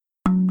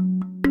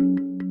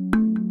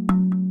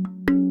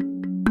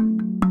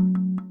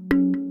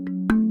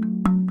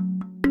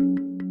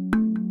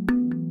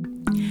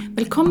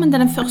Velkommen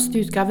til den første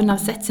utgaven av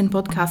Sett sin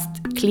podcast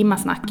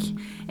Klimasnakk.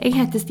 Jeg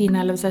heter Stine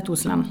Ellefseth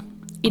Osland.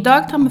 I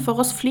dag tar vi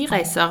for oss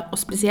flyreiser, og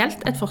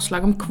spesielt et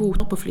forslag om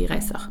kvoter på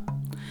flyreiser.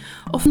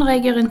 Ofte når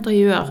jeg gjør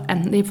intervjuer,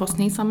 enten i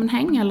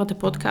forskningssammenheng eller til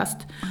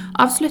podcast,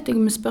 avslutter jeg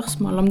med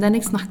spørsmål om den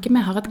jeg snakker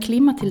med har et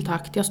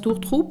klimatiltak de har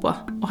stor tro på,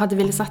 og hadde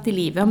ville satt i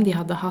live om de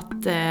hadde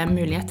hatt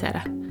mulighet til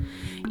det.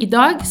 I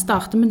dag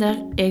starter vi der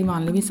jeg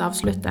vanligvis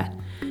avslutter,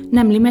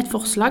 nemlig med et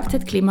forslag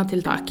til et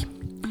klimatiltak.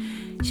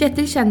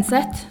 Kjetil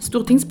Kjenseth,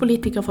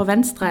 stortingspolitiker for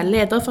Venstre,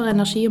 leder for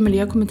energi- og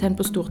miljøkomiteen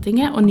på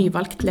Stortinget og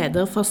nyvalgt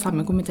leder for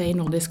samme komité i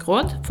Nordisk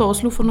råd,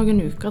 foreslo for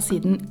noen uker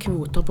siden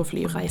kvoter på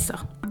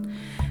flyreiser.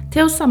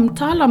 Til å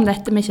samtale om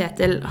dette med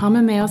Kjetil har vi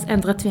med oss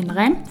Endre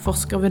Tvinnereim,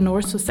 forsker ved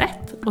Norse og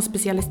Sett og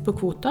spesialist på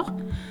kvoter,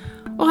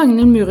 og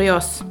Ragnhild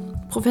Muriås,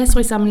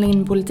 professor i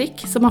sammenlignende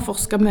politikk, som har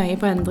forsket mye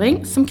på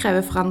endring som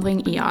krever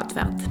forandring i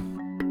atferd.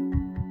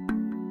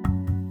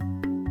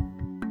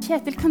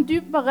 Kjetil, kan du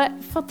bare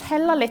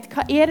fortelle litt,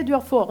 hva er det du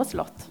har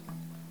foreslått?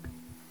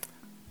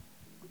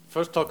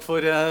 Først takk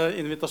for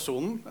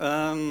invitasjonen.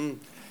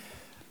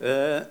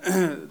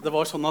 Det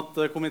var sånn at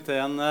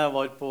komiteen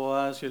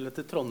skulle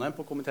til Trondheim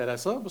på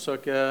komitéreise,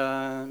 besøke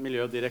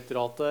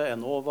Miljødirektoratet,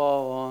 Enova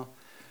og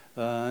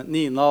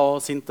Nina og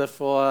Sintef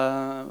og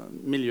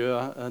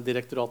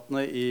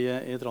Miljødirektoratene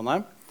i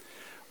Trondheim.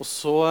 Og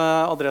så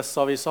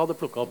Adresseavisa hadde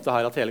plukket opp det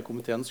her at hele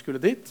komiteen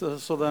skulle dit,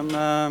 så de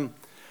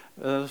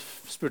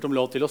spurte om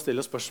lov til å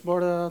stille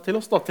spørsmål til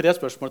oss, 3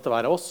 spørsmål til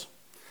hver av oss.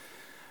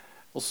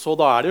 Og så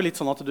da det jo litt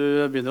sånn at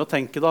du begynner å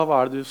tenke da,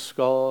 hva det du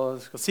skal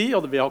si,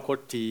 og vi har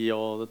kort tid,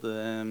 og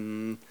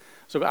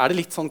så det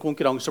litt sånn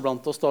konkurranse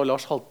blant oss da.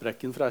 Lars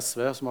Haltbrekken fra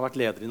SV, som har vært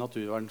leder i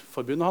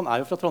Naturvernforbundet, han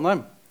jo fra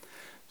Trondheim.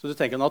 Så du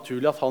tenker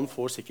naturlig at han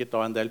får sikkert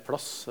da en del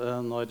plass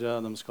når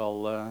de skal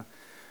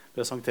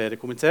presentere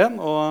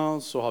komiteen.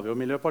 Og så har vi jo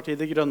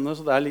Miljøpartiet De Grønne,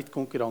 så det litt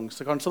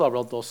konkurranse kanskje da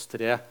blant oss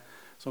 3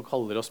 som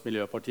kaller oss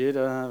miljøpartier,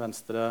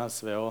 Venstre,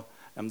 SV og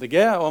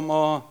MDG, om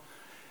å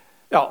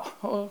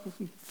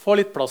få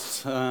litt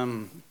plass.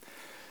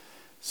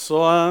 Så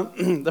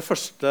det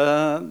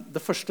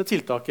første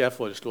tiltaket jeg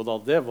foreslo da,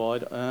 det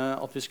var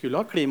at vi skulle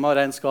ha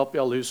klimaregnskap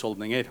i alle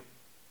husholdninger.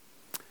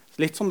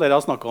 Litt som dere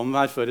har snakket om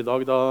her før i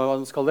dag,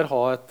 da skal dere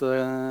ha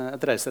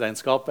et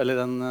reiseregnskap eller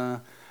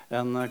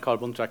en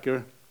carbon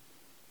tracker.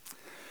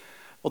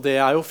 Og det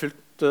jo fullt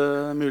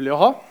mulig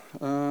å ha,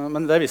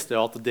 men det visste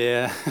jeg at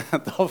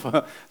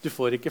du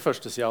får ikke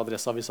førstesida av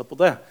Adresseavisa på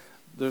det.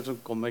 Du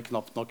kommer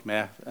knapt nok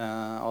med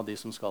av de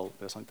som skal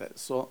presenteres.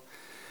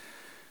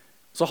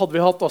 Så hadde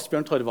vi hatt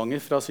Asbjørn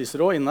Torvanger fra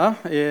Cicero inne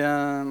i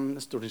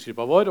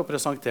stortingsgruppa vår og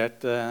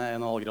presentert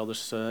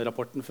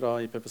 1,5-gradersrapporten fra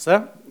IPPC.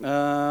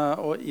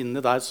 Og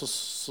inni der så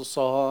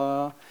sa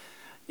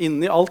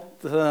inni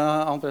alt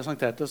han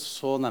presenterte,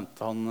 så nevnte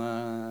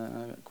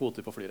han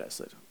kvoter på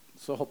flyreiser.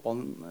 Så hoppet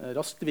han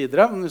raskt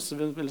videre, men hvis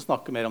vi ville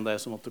snakke mer om det,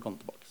 så måtte du komme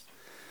tilbake.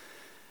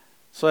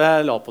 Så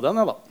jeg la på den,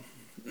 da.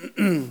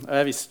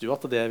 Jeg visste jo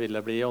at det ville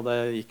bli, og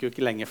det gikk jo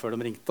ikke lenge før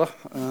de ringte.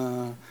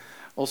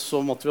 Og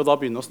så måtte vi jo da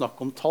begynne å snakke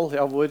om tall.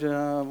 Ja,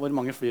 hvor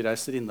mange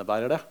flyreiser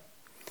innebærer det?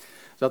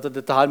 Så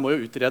dette her må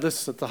jo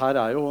utredes. Dette her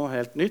jo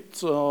helt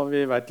nytt, og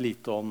vi vet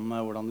lite om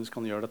hvordan vi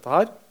kan gjøre dette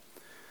her.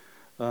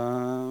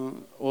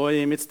 Og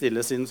i mitt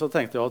stille sinn så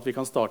tenkte jeg at vi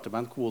kan starte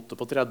med en kvote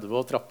på 30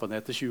 og trappe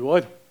ned til 20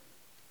 år.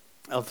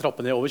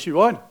 Trappe ned over 20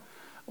 år.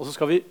 Og så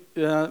skal vi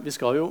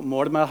skal jo,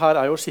 målet med her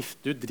jo å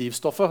skifte ut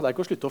drivstoffet. Det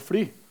ikke å slutte å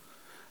fly.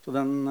 Så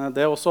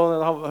det også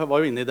var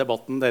jo inne i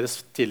debatten deres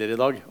tidligere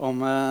i dag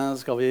om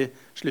skal vi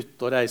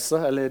slutte å reise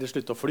eller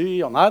slutte å fly.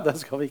 Ja, nei, det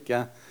skal vi ikke.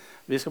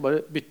 Vi skal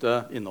bare bytte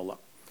innholdet.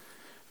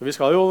 For vi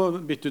skal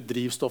jo bytte ut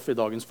drivstoff i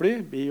dagens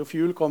fly.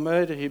 Biofuel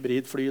kommer,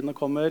 hybridflyene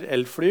kommer,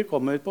 elfly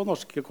kommer på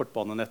norske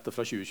kortbanenettet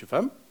fra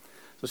 2025.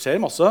 Så det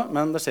skjer masse,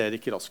 men det skjer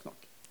ikke raskt nok.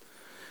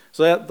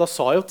 Så da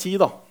sa jeg jo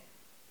 10 da.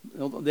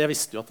 Jeg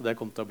visste jo at det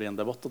kom til å bli en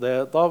debatt, og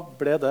da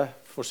ble det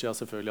forsiden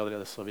selvfølgelig av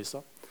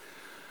Adresseavisa.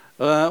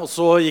 Og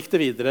så gikk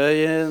det videre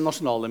i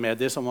nasjonale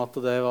medier som at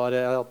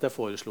jeg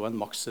foreslo en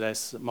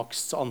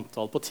maks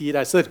antall på 10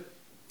 reiser.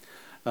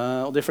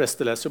 Og de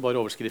fleste leser jo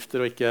bare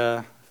overskrifter og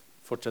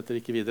fortsetter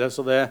ikke videre.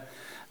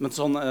 Men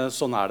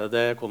sånn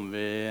det kommer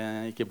vi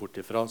ikke bort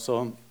ifra.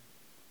 Så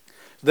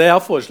det jeg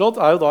har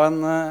foreslått jo da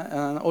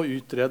å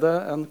utrede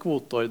en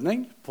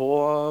kvoteordning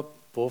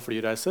på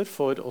flyreiser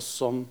for oss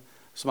som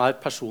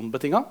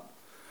personbetinget,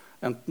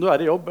 enten du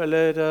i jobb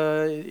eller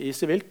i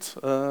sivilt,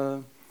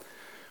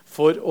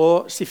 for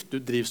å skifte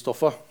ut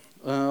drivstoffet.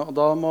 Og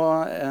da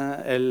må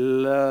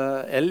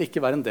el ikke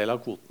være en del av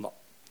kvoten. Da.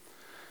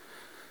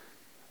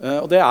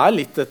 Og det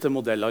litt etter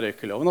modell av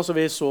røykeloven. Altså,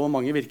 vi så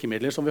mange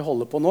virkemidler som vi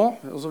holder på nå.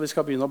 Altså, vi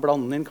skal begynne å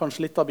blande inn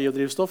kanskje litt av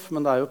biodrivstoff,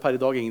 men det jo per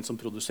i dag ingen som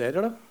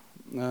produserer det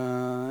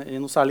i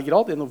noe særlig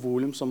grad, i noe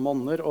volum som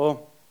monner.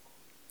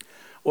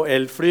 Og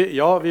elfly,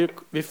 ja,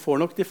 vi får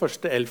nok de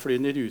første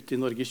elflyene i rute i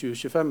Norge i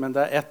 2025, men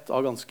det ett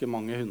av ganske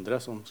mange hundre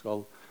som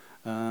skal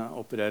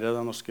operere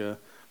det norske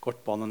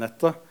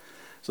kortbanenettet.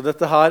 Så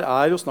dette her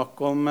jo snakk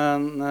om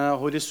en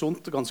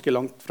horisont ganske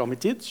langt fram i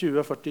tid,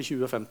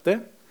 2040-2050.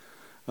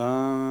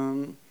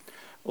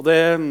 Og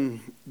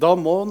da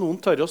må noen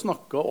tørre å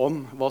snakke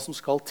om hva som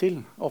skal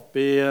til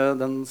oppi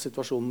den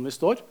situasjonen vi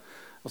står.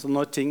 Altså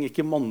når ting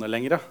ikke monner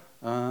lenger.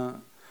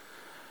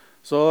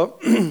 Så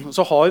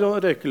har jo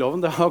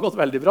røykeloven det har gått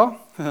veldig bra.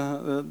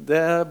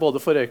 Det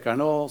både for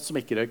røykerne og som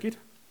ikke røyker.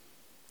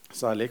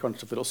 Særlig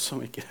kanskje for oss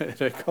som ikke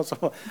røyker. Så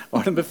var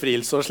det en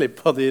befrielse å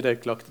slippe av de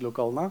røykelagte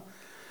lokalene.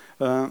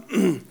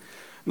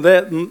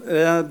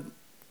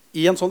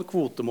 I en sånn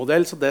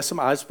kvotemodell, så det som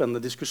spennende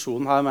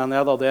diskusjonen her, mener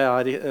jeg da,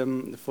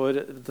 for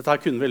dette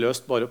her kunne vi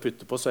løst bare å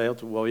putte på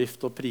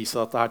CO2-avgift og prise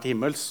dette her til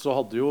himmels, så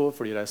hadde jo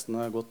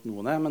flyreisene gått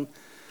noe ned.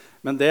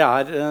 Men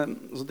da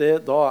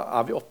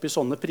vi oppe i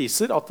sånne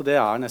priser at det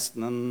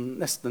nesten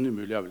en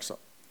umulig øvelse.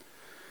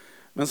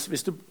 Mens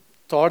hvis du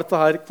tar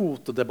dette her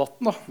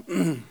kvotedebatten, da,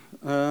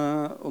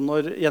 og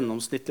når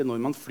gjennomsnittlig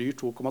nordmann flyr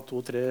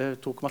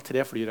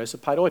 2,3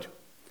 flyreiser per år,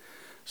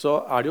 så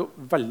det jo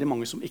veldig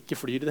mange som ikke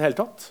flyr i det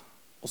hele tatt.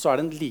 Og så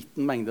det en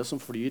liten mengde som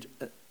flyr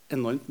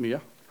enormt mye.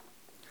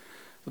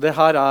 Så det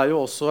her jo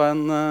også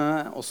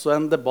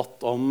en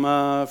debatt om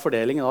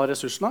fordelingen av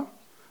ressursene.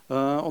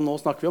 Og nå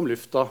snakker vi om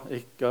lufta,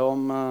 ikke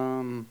om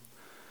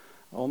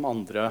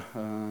andre.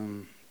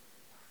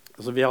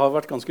 Altså vi har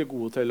vært ganske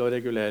gode til å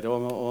regulere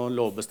og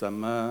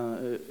lovbestemme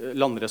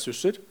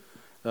landressurser,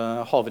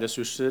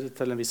 havressurser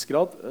til en viss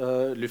grad.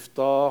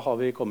 Lufta har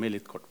vi kommet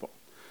litt kort på.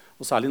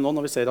 Og særlig nå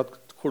når vi ser at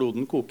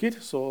kloden koker,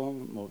 så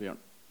må vi gjøre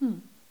det.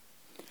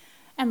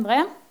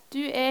 Endre,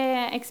 du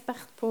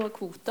ekspert på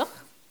kvoter.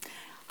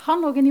 Har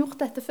noen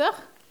gjort dette før?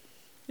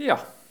 Ja.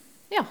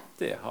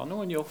 Det har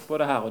noen gjort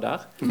både her og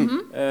der.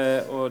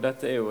 Og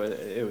dette jo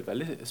et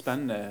veldig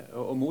spennende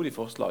og modig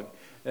forslag.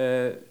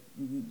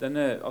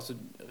 Altså,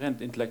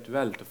 rent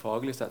intellektuelt og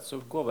faglig sett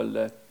så går vel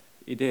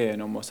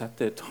ideen om å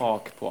sette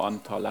tak på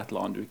antall et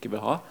eller annet du ikke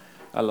vil ha,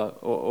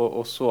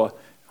 og så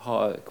ha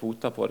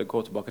kvoter på det,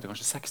 går tilbake til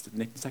kanskje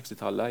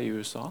 1960-tallet i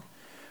USA.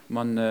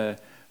 Man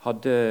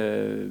hadde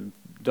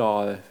da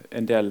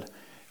en del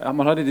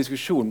man hadde en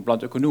diskusjon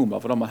blant økonomer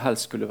for da man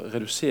helst skulle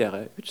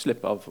redusere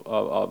utslipp av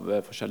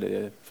forskjellige,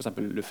 for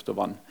eksempel luft og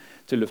vann,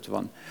 til luft og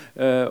vann.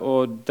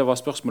 Og det var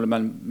spørsmålet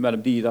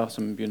mellom de da,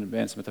 som begynner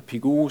med en som heter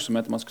Pigot, som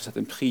mente man skulle sette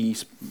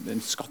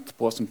en skatt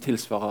på som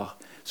tilsvarer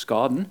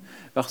skaden,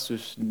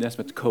 versus det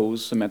som heter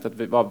Coase, som mente at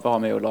vi var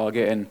med å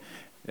lage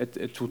et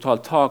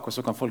totalt tak, og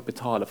så kan folk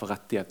betale for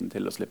rettigheten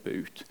til å slippe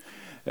ut.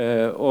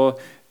 Og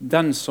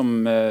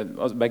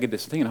altså begge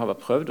disse tingene har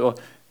vært prøvd,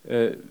 og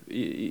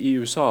i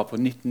USA på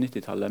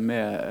 1990-tallet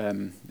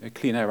med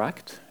Clean Air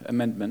Act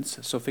Amendments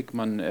så fikk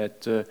man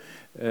et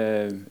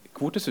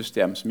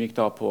kvotesystem som gikk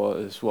da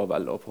på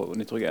svovel og på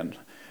nitrogen,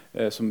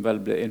 som vel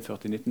ble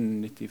innført i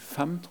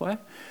 1995, tror jeg.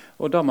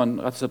 Og da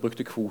man rett og slett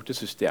brukte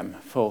kvotesystem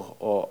for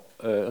å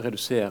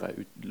redusere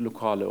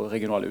lokale og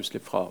regionale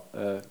utslipp fra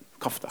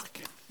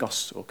kraftverk,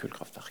 gass- og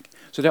kullkraftverk.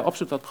 Så det har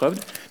absolutt vært prøvd.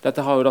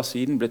 Dette har jo da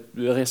siden blitt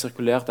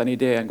resirkulert, den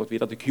ideen gått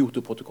videre til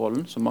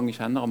Kyoto-protokollen, som mange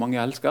kjenner og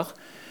mange elsker.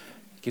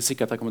 Ikke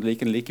sikkert det kommer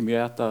til like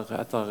mye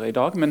etter i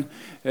dag, men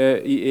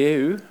i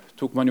EU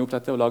tok man jo opp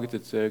dette og laget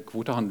et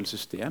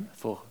kvotehandelssystem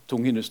for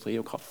tungindustri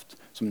og kraft,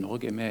 som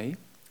Norge med i.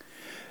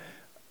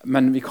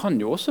 Men vi kan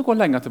jo også gå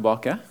lenger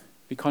tilbake.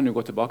 Vi kan jo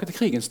gå tilbake til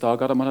krigens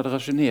dager, da man hadde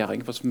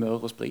rasjonering for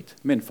smør og sprit.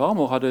 Min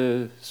farmor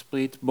hadde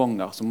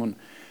spritbonger som hun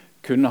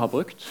kunne ha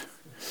brukt.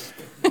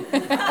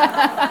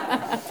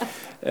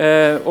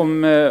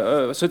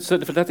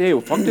 For dette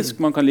jo faktisk,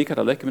 man kan like det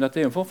eller ikke, men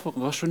dette en form for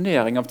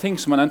rasjonering av ting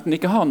som man enten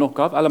ikke har nok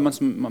av, eller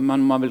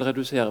man vil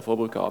redusere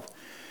forbruket av.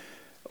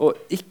 Og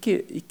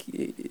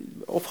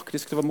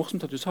faktisk, det var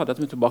morsomt at du sa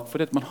dette med tobakk, for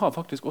man har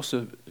faktisk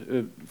også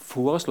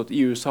foreslått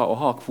i USA å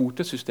ha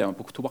kvotesystemer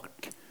på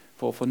tobakk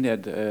for å få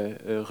ned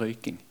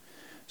røyking.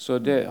 Så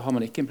det har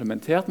man ikke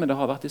implementert, men det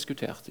har vært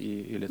diskutert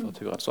i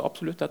litteraturen. Så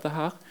absolutt, dette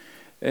her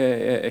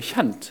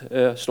kjent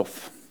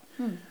stoff.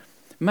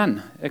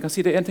 Men jeg kan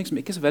si det en ting som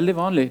ikke så veldig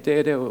vanlig,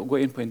 det det å gå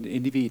inn på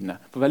individene.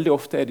 For veldig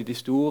ofte det de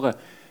store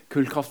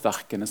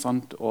kullkraftverkene,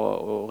 sant,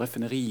 og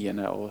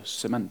refineriene og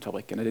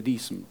sementfabrikkene, det de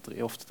som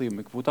ofte driver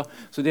med kvoter.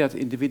 Så det at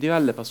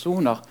individuelle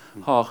personer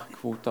har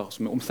kvoter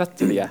som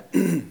omsettelige,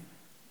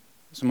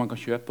 som man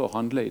kan kjøpe og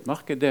handle i et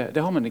marked,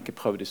 det har man ikke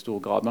prøvd i stor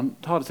grad. Man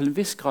tar det til en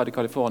viss grad i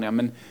California,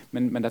 men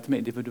dette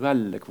med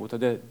individuelle kvoter,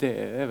 det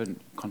vel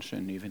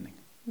kanskje en nyvinning.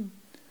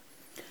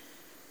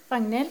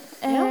 Ragnhild,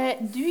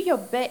 du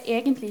jobber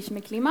egentlig ikke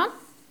med klima.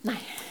 Nei.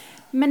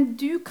 Men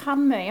du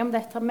kan mye om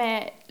dette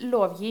med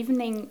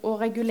lovgivning og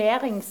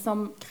regulering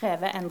som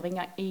krever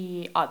endringer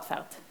i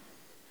adferd.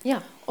 Ja.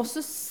 Og så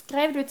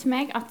skrev du til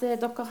meg at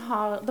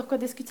dere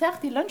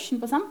diskuterte i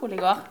lunsjen på Sampol i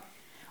går,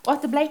 og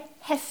at det ble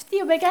heftig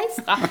og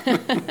begeistret.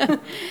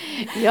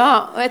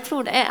 Ja, og jeg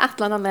tror det et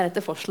eller annet med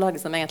dette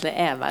forslaget som egentlig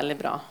veldig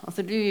bra.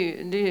 Altså, du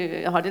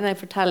har dine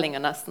fortellinger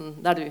nesten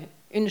der du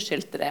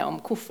unnskyldte deg om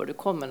hvorfor du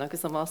kom med noe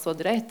som var så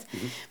drøyt.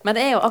 Men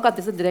det jo akkurat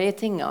disse drøye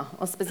tingene,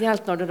 og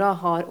spesielt når du da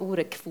har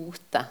ordet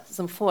kvote,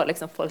 som får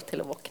liksom folk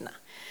til å våkne.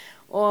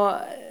 Og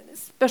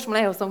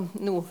spørsmålet jo som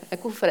nå,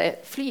 hvorfor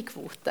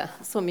flykvote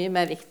så mye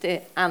mer viktig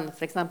enn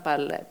for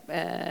eksempel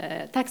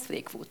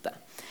tax-free-kvote?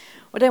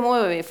 Og det må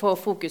vi få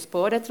fokus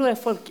på, og det tror jeg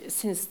folk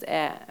synes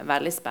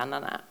veldig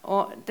spennende.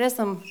 Og det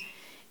som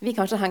vi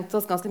kanskje hengte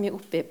oss ganske mye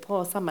opp i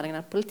på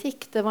sammenlignet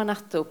politikk, det var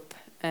nettopp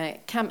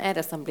hvem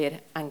det som blir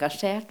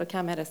engasjert, og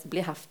hvem det som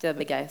blir heftig og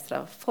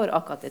begeistret for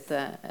akkurat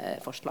dette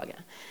forslaget.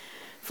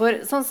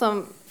 For sånn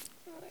som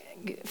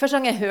første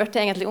gang jeg hørte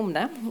egentlig om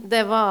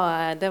det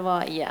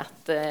var i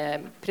et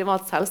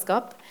privat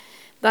selskap,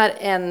 der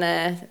en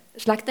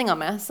slekting av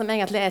meg, som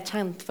egentlig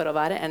kjent for å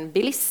være en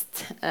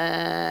bilist,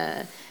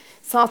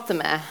 sa til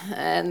meg,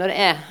 når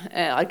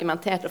jeg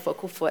argumenterte for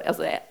hvorfor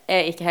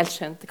jeg ikke helt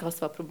skjønte hva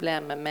som var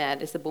problemet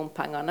med disse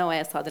bompengene, og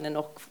jeg sa det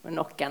nok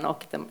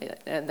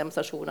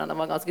demonstrasjonene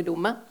var ganske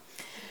dumme.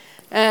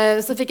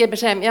 Så fikk jeg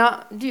beskjed om, ja,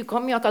 du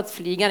kom jo akkurat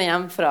flygende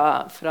hjem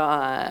fra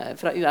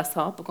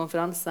USA på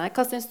konferanse.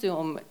 Hva synes du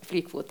om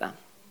flykvote?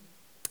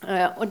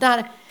 Og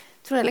der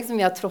tror jeg liksom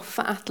vi har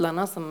truffet et eller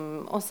annet som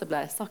også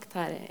ble sagt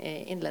her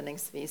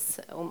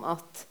innledningsvis, om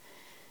at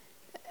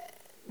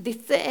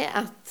dette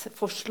et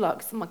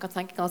forslag som man kan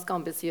tenke ganske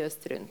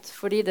ambisiøst rundt,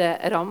 fordi det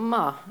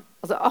rammer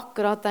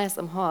akkurat de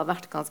som har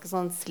vært ganske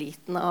sånn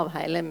slitne av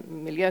hele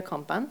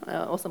miljøkampen,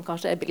 og som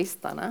kanskje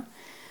bilistene,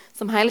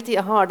 som hele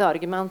tiden har det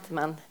argumentet,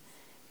 men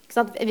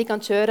vi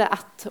kan kjøre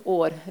 1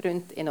 år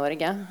rundt i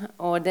Norge,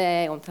 og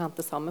det omtrent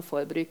det samme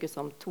forbruket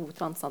som 2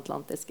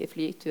 transatlantiske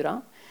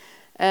flyturer.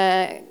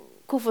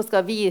 Hvorfor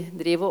skal vi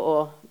drive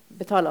og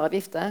betale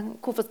avgifter?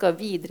 Hvorfor skal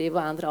vi drive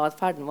og endre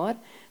adferden vår?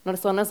 Når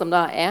det sånne som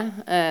da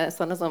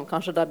sånne som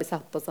kanskje da blir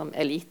sett på som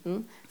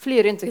eliten,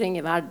 flyr rundt omkring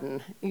i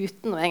verden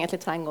uten å egentlig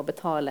trenge å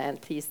betale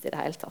en pris i det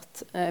hele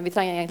tatt. Vi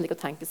trenger egentlig ikke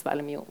å tenke så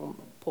veldig mye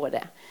på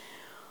det.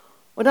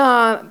 Og da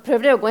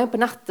prøvde jeg å gå inn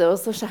på nettet, og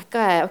så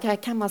sjekket jeg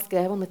hvem har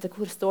skrevet om dette,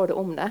 hvor står det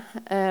om det.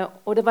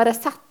 Og det var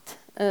Resett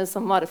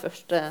som var det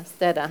første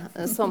stedet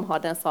som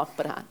hadde en sak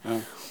på det her. Ja.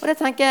 Og det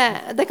tenker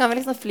jeg, det kan vi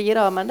liksom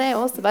flire av, men det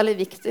også veldig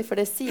viktig, for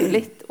det sier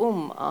litt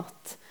om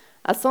at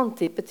et sånn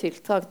type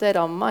tiltak, det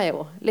rammer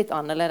jo litt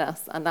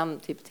annerledes enn den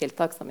type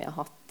tiltak som vi har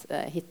hatt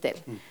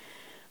hittil.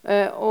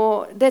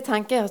 Og det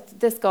tenker jeg at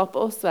det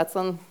skaper også et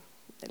sånn,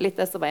 litt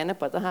det som var inne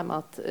på dette her med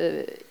at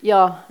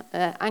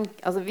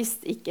hvis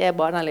det ikke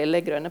bare den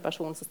lille grønne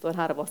personen som står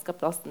her og vasker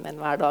plassen min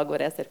hver dag og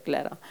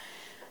resirkulerer,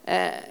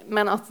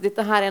 men at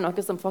dette her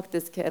noe som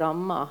faktisk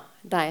rammer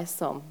de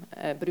som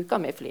bruker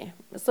mye fly,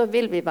 så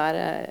vil vi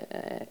bare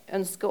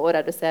ønske å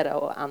redusere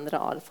og endre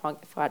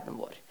adferden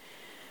vår.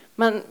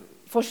 Men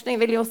forskning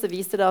vil jo også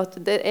vise at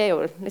det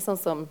jo liksom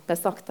som ble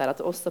sagt her,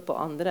 at også på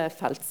andre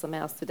felt som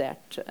jeg har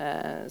studert,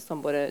 som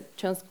både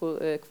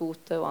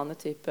kjønnskvote og andre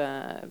typer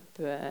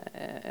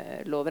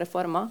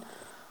lovreformer,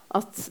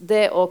 at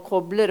det å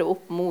koble det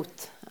opp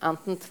mot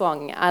enten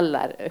tvang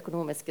eller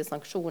økonomiske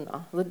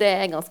sanksjoner,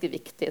 det ganske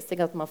viktig,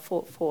 slik at man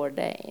får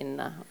det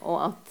inne. Og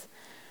at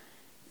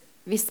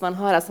hvis man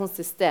har et sånt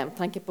system,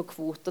 tenker på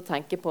kvote og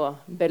tenker på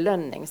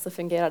belønning, så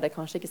fungerer det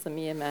kanskje ikke så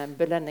mye med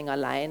belønning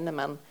alene,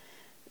 men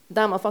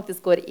der man faktisk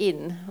går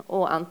inn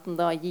og enten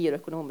da gir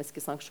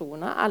økonomiske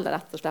sanksjoner, eller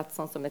rett og slett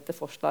sånn som dette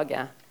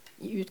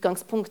forslaget i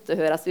utgangspunktet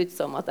høres ut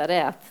som at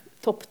det et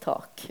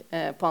topptak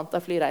på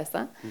antall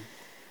flyreiser.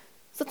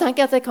 Så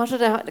tenker jeg at kanskje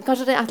det et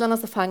eller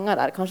annet som fenger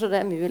der. Kanskje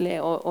det mulig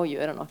å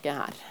gjøre noe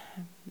her.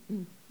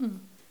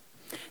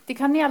 De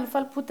kan i alle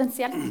fall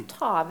potensielt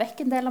ta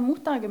vekk en del av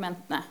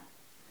motargumentene.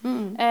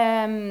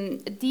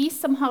 De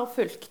som har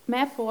fulgt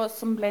med på,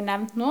 som ble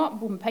nevnt nå,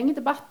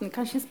 bompengedebatten,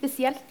 kanskje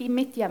spesielt i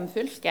mitt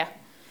hjemfylke,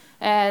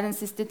 den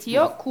siste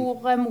tiden,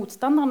 hvor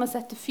motstanderne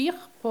setter fyr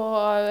på,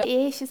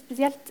 ikke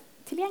spesielt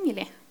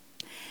tilgjengelig.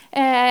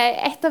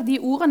 Et av de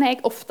ordene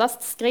jeg oftest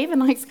skriver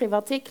når jeg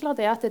skriver artikler,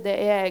 det at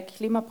det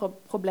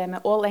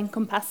klimaproblemet all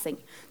encompassing.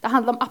 Det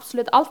handler om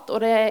absolutt alt, og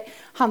det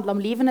handler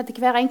om livene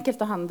til hver enkelt,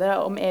 det handler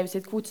om EU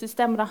sitt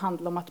kvotesystem, og det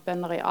handler om at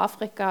bønder i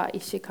Afrika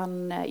ikke kan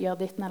gjøre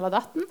ditten eller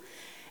datten.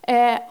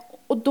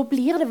 Og da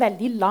blir det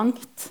veldig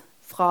langt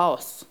fra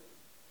oss.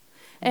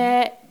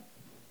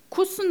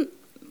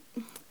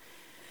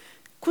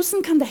 Hvordan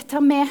kan dette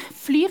med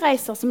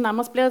flyreiser, som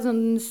nærmest blir et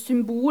sånn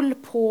symbol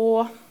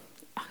på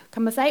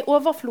kan vi si,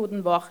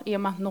 overfloden vår, i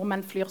og med at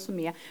nordmenn flyr så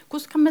mye,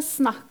 hvordan kan vi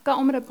snakke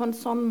om det på en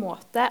sånn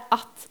måte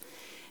at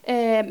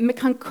vi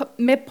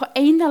på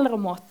en eller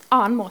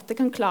annen måte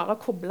kan klare å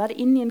koble det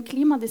inn i en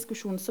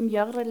klimadiskusjon som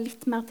gjør det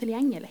litt mer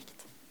tilgjengelig?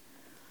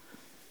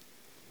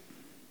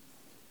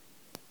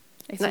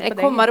 Jeg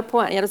kom bare på,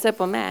 du ser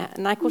på meg,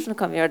 nei, hvordan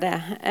kan vi gjøre det?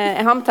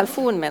 Jeg har med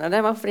telefonen min, og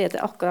det var fordi at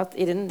jeg akkurat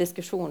i denne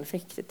diskusjonen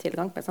fikk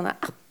tilgang på en sånn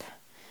app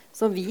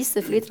som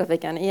viser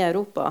flytrafikken i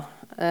Europa,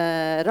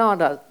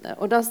 radar,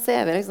 og da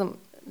ser vi liksom,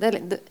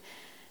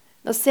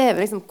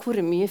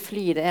 hvor mye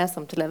fly det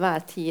som til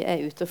hver tid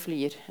ute og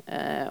flyr.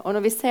 Og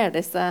når vi ser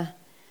disse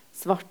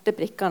svarte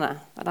prikkene,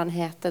 den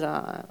heter da,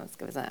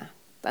 skal vi se,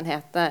 den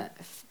heter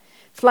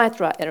Flight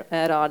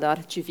Radar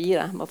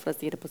 24, bare for å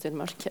si det på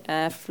sunnmørsk.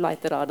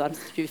 Flight Radar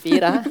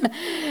 24.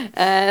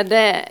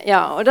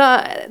 Og da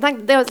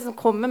det å liksom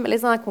komme med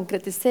litt sånn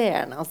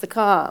konkretiserende,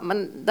 men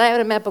da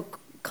det med på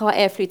hva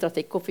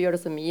flytrafikk, hvorfor gjør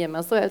det så mye,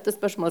 men så det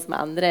spørsmål som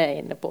andre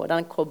inne på,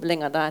 den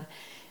koblingen der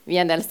vi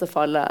en del som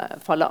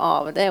faller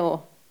av, det jo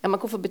ja, men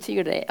hvorfor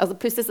betyr det? Altså,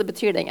 plutselig så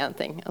betyr det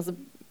ingenting. Altså,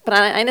 på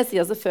den ene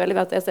siden så føler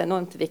vi at det er så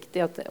enormt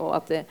viktig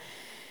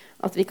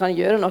at vi kan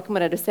gjøre noe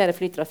med å redusere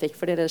flytrafikk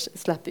fordi det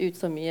slipper ut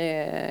så mye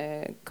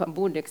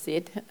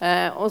karbondioksid.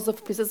 Og så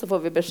plutselig så får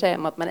vi beskjed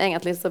om at men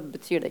egentlig så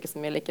betyr det ikke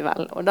så mye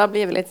likevel. Og da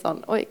blir vi litt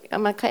sånn, oi, ja,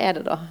 men hva er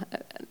det da?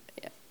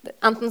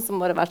 Enten så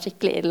må det være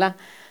skikkelig ille,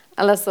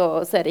 eller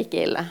så er det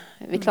ikke ille.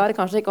 Vi klarer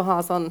kanskje ikke å ha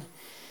sånn,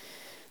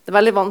 det er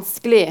veldig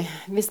vanskelig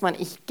hvis man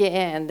ikke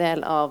er en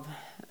del av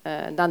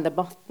den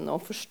debatten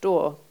og forstå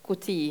hvor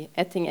tid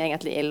er ting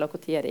egentlig ille og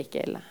hvor tid er det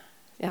ikke ille.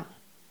 Ja.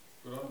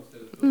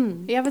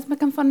 Ja, hvis vi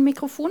kan få en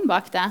mikrofon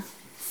bak det,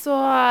 så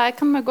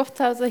kan vi godt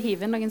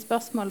hive inn noen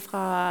spørsmål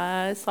fra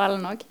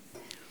salen også.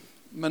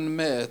 Men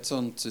med et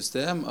sånt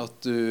system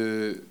at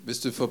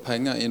hvis du får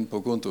penger inn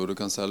på konto og du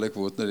kan selge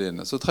kvotene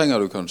dine, så trenger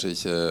du kanskje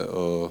ikke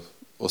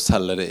å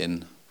selge det inn.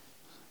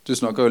 Du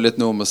snakker jo litt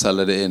nå om å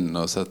selge det inn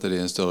og sette det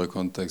i en større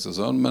kontekst og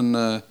sånn, men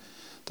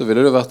da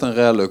ville det vært en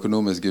reell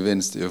økonomisk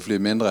gevinst i å fly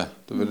mindre.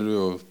 Da ville du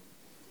jo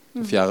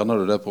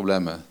fjerner du det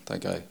problemet,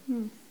 tenker jeg.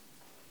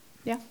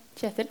 Ja,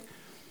 Kjetil?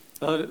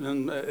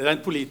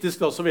 Rent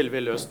politisk da, så ville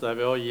vi løst det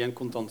ved å gi en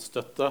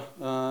kontantstøtte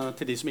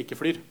til de som ikke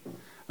flyr.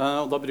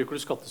 Og da bruker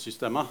du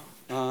skattesystemet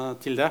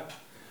til det.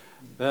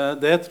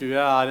 Det tror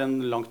jeg er en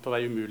langt på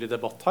vei umulig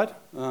debatt her.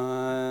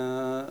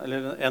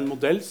 Eller en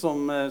modell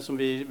som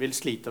vi vil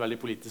slite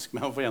veldig politisk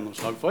med å få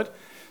gjennomslag for.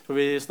 For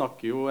vi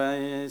snakker jo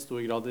i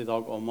stor grad i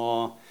dag om å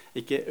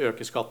ikke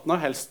øke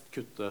skattene, helst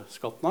kutte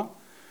skattene.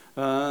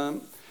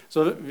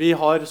 Så vi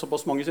har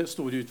såpass mange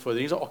store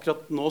utfordringer, så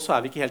akkurat nå så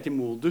er vi ikke helt i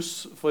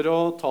modus for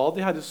å ta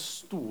de her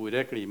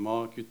store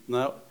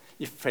klimakuttene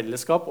i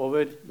fellesskap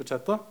over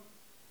budsjettet.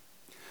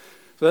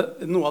 Så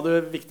noe av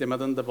det viktige med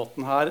denne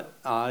debatten her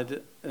er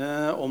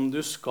om du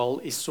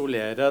skal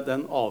isolere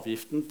den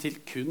avgiften til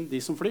kun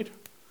de som flyr.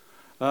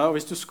 Og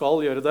hvis du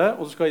skal gjøre det,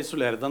 og du skal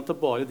isolere den til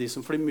bare de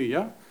som flyr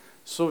mye,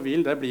 så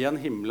vil det bli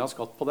en himla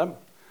skatt på dem.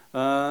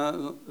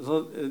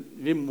 Så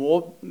vi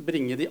må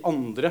bringe de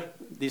andre,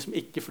 de som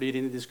ikke flyr,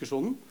 inn i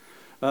diskusjonen.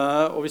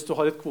 Og hvis du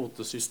har et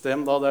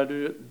kvotesystem da, der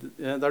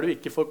du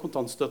ikke får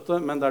kontantstøtte,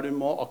 men der du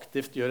må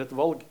aktivt gjøre et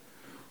valg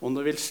om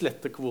du vil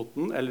slette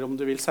kvoten eller om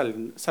du vil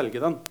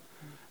selge den,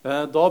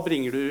 da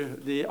bringer du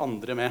de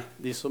andre med,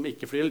 de som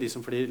ikke flyr, eller de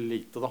som flyr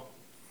lite. Da.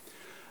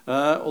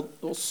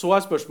 Og så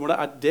er spørsmålet,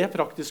 er det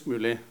praktisk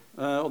mulig?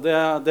 Og det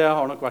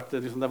har nok vært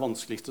liksom det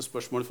vanskeligste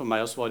spørsmålet for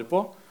meg å svare på,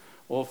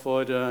 og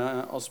for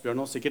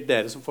Asbjørn og sikkert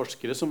dere som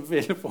forskere som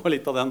vil få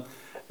litt av den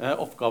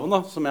oppgaven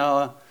da, som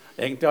jeg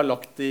egentlig har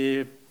lagt i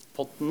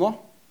potten nå,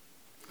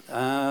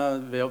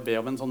 ved å be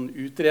om en sånn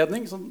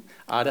utredning. Så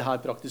er det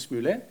her praktisk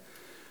mulig?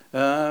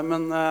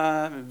 Men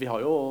vi har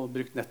jo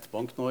brukt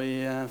nettbank nå i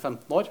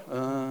 15 år.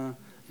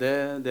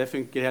 Det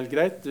funker helt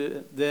greit.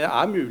 Det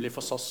er mulig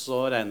for SAS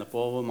å regne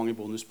på hvor mange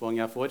bonuspoeng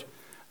jeg får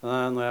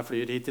når jeg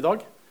flyr hit i dag.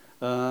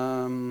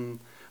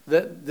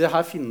 Det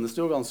her finnes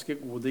det jo ganske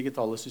gode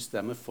digitale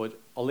systemer for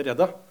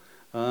allerede.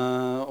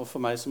 Og for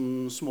meg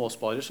som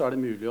småsparer så er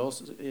det mulig å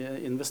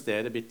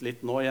investere bitte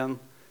litt nå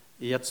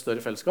i et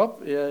større fellesskap,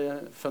 i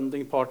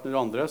funding partner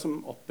og andre som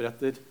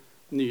oppretter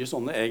nye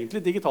sånne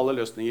egentlig digitale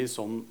løsninger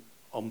som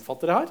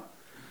omfatter det her.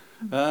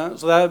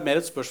 Så det er mer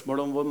et spørsmål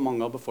om hvor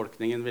mange av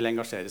befolkningen vil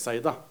engasjere seg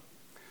i det.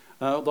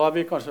 Og da er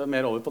vi kanskje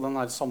mer over på den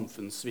her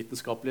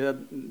samfunnsvitenskapelige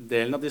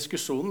delen av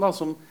diskusjonen da,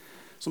 som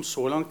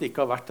så langt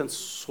ikke har vært en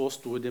så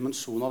stor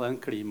dimensjon av den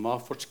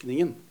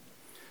klimaforskningen.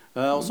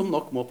 Og som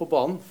nok må på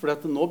banen, for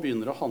nå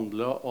begynner det å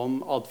handle om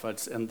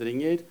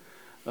adferdsendringer,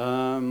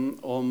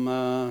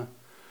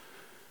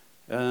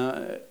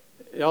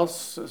 ja,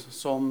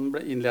 som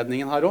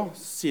innledningen her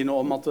også sier noe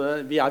om at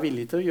vi er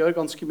villige til å gjøre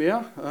ganske mye,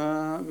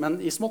 men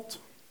i smått.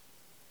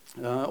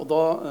 Og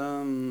da,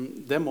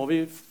 det må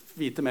vi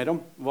vite mer om.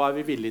 Hva er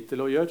vi villige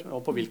til å gjøre,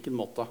 og på hvilken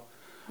måte?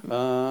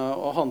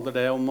 Og handler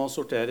det om å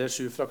sortere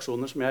 7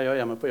 fraksjoner som jeg gjør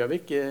hjemme på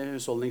Gjøvik i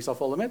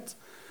husholdningsavfallet mitt?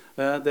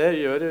 Det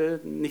gjør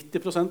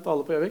 90% av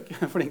alle på Gjøvik,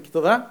 flinke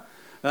til det.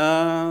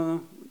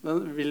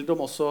 Men vil de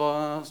også,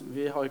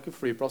 vi har jo ikke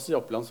flyplasser i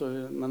Oppland,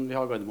 men vi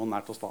har Gardermoen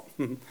nært oss da.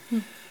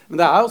 Men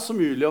det er også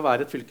mulig å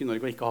være et fylke i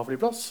Norge og ikke ha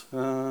flyplass.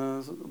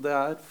 Det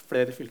er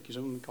flere fylker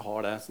som ikke har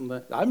det.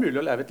 Det er mulig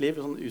å leve et liv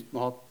sånn, uten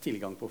å ha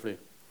tilgang på fly.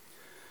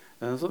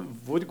 Så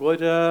hvor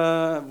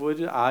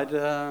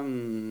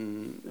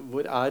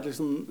er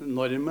liksom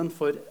normen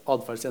for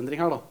adferdsendring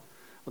her da?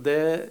 Og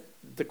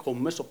det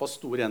kommer såpass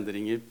store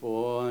endringer på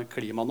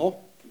klima nå.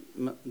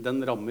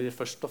 Den rammer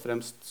først og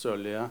fremst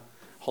sørlige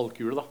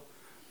halvkule da.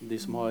 De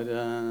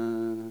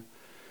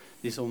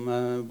som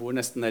bor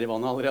nesten nede i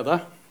vannet allerede,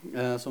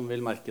 som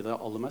vil merke det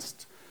aller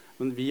mest.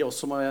 Men vi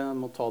også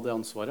må ta det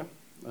ansvaret.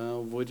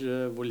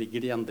 Hvor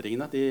ligger de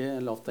endringene, de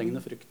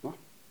lavthengende fruktene?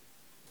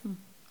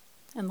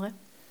 Endre?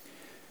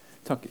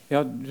 Takk. Ja,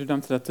 du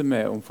nevnte dette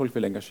med om folk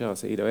vil engasjere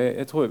seg i det.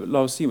 Jeg tror,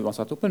 la oss si man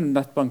satte opp en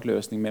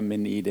nettbankløsning med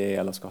min-ID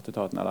eller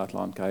Skatteetaten eller et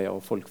eller annet greier,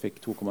 og folk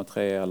fikk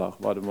 2,3 eller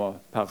hva det var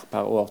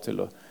per år til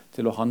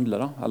å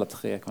handle, da. Eller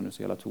 3 kan du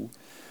si, eller 2.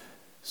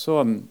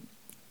 Så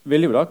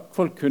ville jo da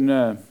folk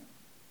kunne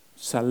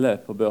selge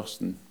på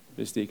børsen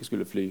hvis de ikke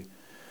skulle fly.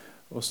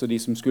 også de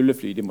som skulle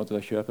fly, de måtte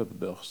da kjøpe på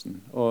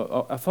børsen.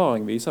 Og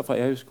erfaring viser fra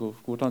EUs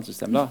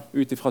kvotehandelssystem,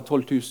 ut fra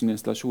 12 000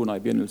 installasjoner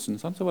i begynnelsen,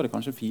 så var det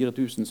kanskje 4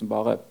 000 som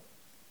bare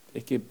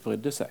ikke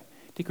brydde seg.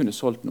 De kunne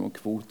solgt noen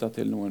kvoter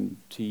til noen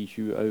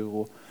 10-20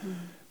 euro,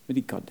 men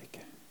de gadd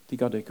ikke. De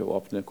gadd ikke å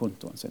åpne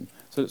kontoen sin.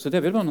 Så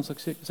det vil man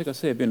sikkert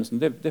se i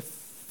begynnelsen. Det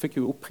fikk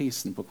jo opp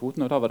prisen på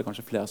kvoten, og da var det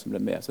kanskje flere som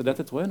ble med. Så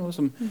dette tror jeg er noe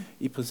som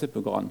i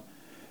prinsippet går an.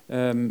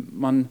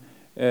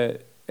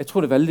 Jeg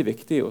tror det er veldig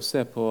viktig å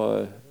se på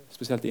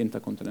spesielt de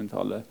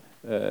interkontinentale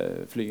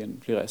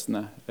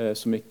flyreisene,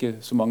 som ikke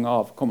så mange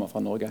av kommer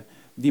fra Norge.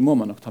 De må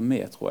man nok ta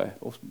med, tror jeg.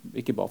 Og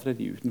ikke bare fordi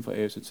de er utenfor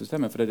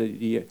EU-systemet, men fordi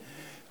de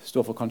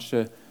står for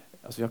kanskje,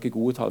 altså vi har ikke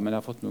gode tall, men jeg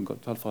har fått noen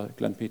tall fra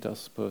Glenn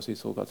Peters på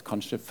Sysog at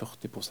kanskje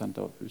 40%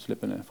 av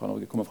utslippene fra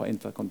Norge kommer fra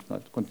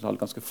interkontinentale,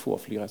 ganske få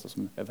flyreiser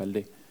som er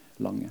veldig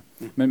lange.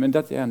 Men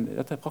dette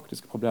er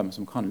praktiske problemer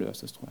som kan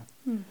løses, tror jeg.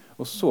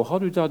 Og så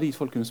har du da de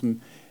folkene som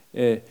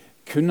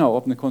kunne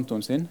åpne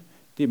kontoen sin.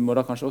 De må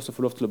da kanskje også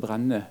få lov til å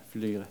brenne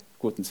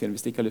flykvoten sin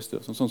hvis de ikke har lyst til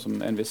det. Sånn som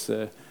en viss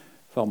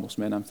farmor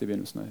som jeg nevnte i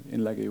begynnelsen,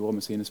 innlegget gjorde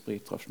med sine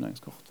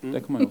spritrasjoneringskort.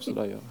 Det kan man også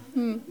da gjøre.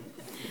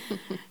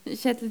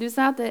 Kjetil, du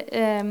sa at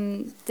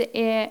det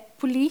er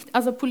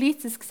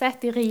politisk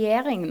sett i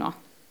regjering nå,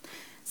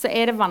 så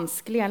er det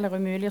vanskelig eller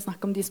umulig å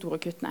snakke om de store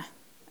kuttene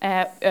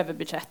over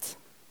budsjett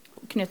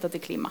knyttet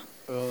til klima.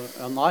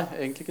 Nei,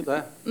 egentlig ikke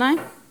det. Nei?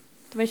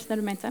 Det var ikke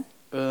det du mente?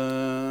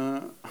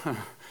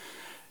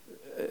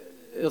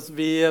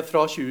 Vi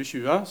fra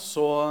 2020,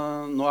 så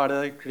nå er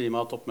det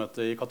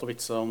klimatoppmøte i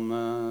Katowice om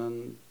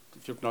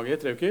 14 dager,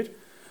 3 uker.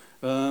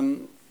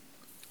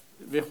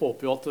 Vi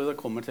håper jo at det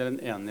kommer til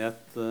en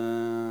enighet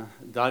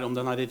der om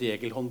denne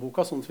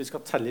regelhåndboka, sånn at vi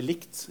skal telle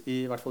likt,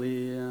 i hvert fall i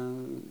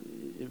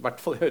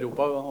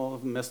Europa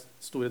og mest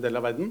store deler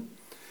av verden,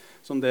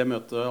 som det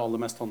møtet aller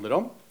mest handler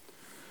om.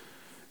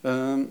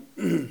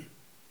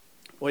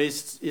 Og i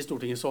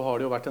Stortinget så har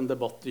det jo vært en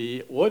debatt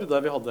i år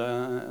der vi hadde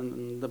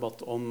en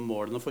debatt om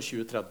målene for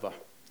 2030.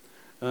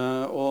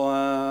 Og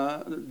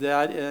det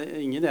er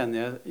ingen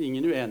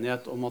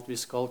uenighet om at vi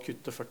skal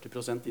kutte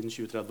 40% innen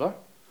 2030.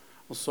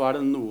 Og så er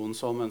det noen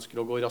som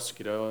ønsker å gå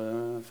raskere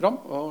fram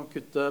og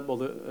kutte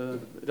både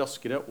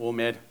raskere og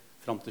mer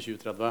fram til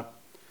 2030.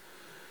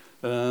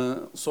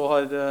 Så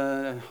har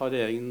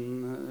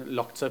regjeringen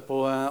lagt seg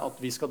på at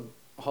vi skal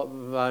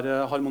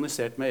være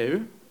harmonisert med EU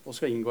og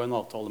skal inngå en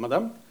avtale med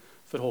dem.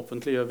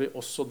 Forhåpentlig gjør vi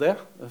også det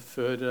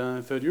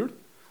før jul.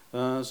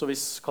 Så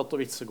hvis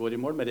Katowice går i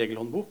mål med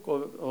regelhåndbok,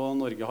 og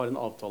Norge har en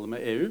avtale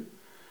med EU,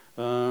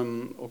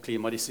 og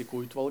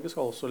Klimarisikoutvalget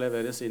skal også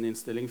levere sin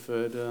innstilling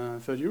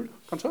før jul,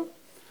 kanskje,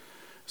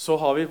 så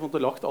har vi på en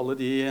måte lagt alle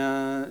de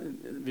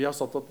vi har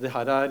sagt at det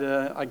her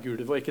er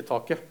gulvet og ikke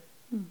taket.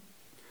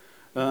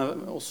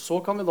 Og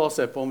så kan vi da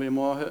se på om vi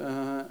må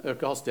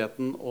øke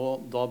hastigheten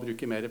og da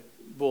bruke mer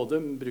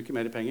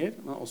penger,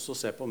 men også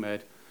se på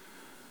mer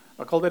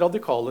jeg kaller det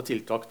radikale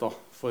tiltak da,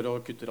 for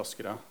å kutte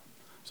raskere.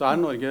 Så er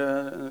Norge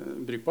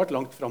brukbart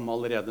langt fremme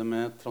allerede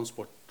med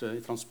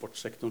i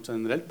transportsektoren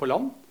generelt på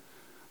land,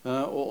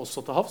 og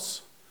også til havs,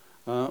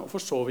 og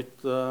for så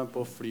vidt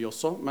på fly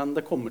også, men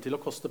det kommer til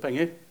å koste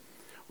penger.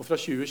 Og fra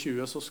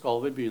 2020 så skal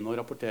vi begynne å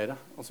rapportere,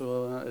 altså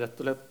rett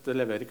og slett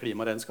levere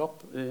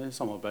klimaregnskap i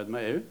samarbeid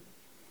med EU.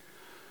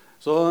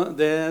 Så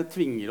det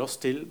tvinger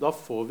oss til, da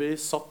får vi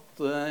satt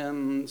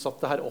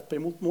det her opp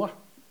imot noe.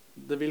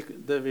 Det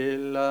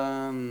vil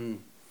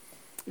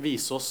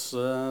vise oss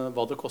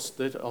hva det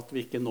koster at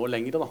vi ikke når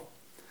lenger.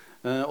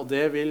 Og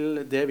det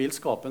vil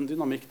skape en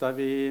dynamikk der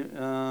vi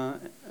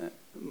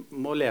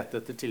må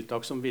lete etter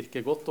tiltak som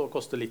virker godt og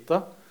koster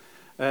lite,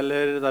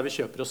 eller der vi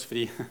kjøper oss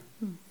fri.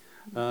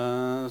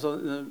 Så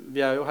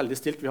vi er jo heldig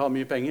stilt, vi har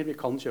mye penger,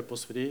 vi kan kjøpe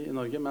oss fri i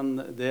Norge, men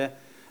det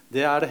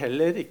er det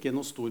heller ikke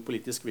noe stor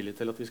politisk vilje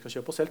til at vi skal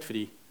kjøpe oss helt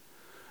fri.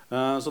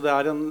 Så det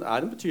er en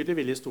betydelig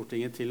vilje i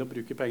Stortinget til å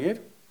bruke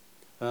penger.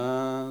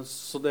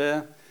 Så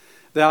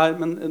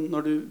men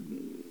når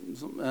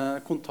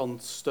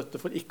kontantstøtte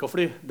for ikke å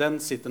fly, den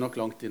sitter nok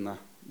langt inne.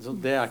 Så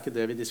det er ikke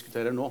det vi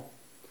diskuterer nå.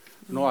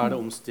 Nå er det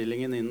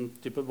omstillingen innen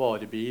type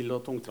varebil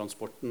og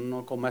tungtransporten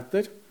å komme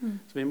etter.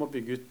 Så vi må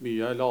bygge ut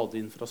mye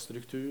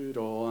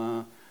ladeinfrastruktur og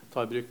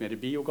ta i bruk mer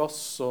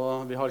biogass.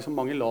 Og vi har liksom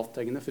mange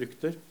lavthengende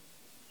frukter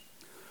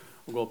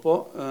å gå på.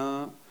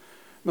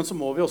 Men så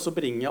må vi også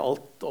bringe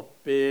alt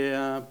opp i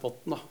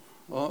potten da.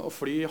 Og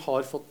fly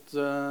har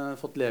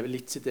fått leve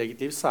litt sitt eget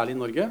liv, særlig i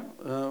Norge,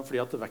 fordi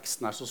at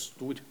veksten er så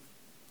stor.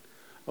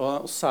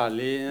 Og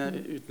særlig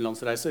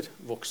utenlandsreiser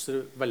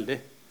vokser veldig.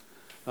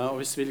 Og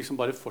hvis vi liksom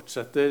bare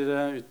fortsetter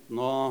uten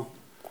å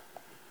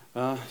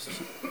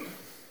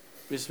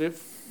hvis vi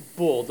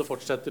både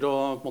fortsetter å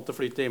på en måte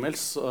fly til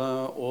himmels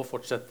og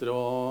fortsetter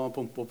å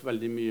pumpe opp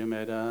veldig mye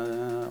mer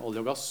olje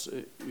og gass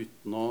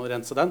uten å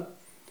rense den,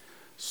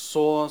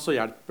 så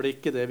hjelper det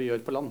ikke det vi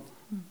gjør på land.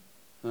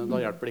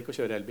 Da hjelper det ikke å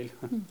kjøre elbil.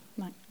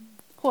 Nei.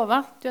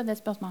 Håvard, du hadde et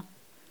spørsmål.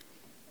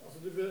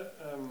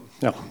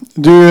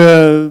 Du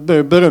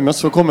bør berømmes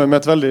for å komme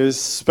med et veldig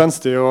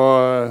spenstig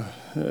og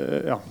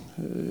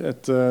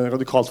et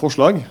radikalt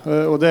forslag,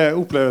 og det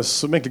oppleves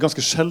som egentlig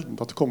ganske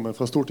sjeldent at det kommer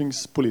fra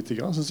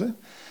stortingspolitikere, synes jeg.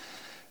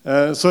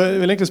 Så jeg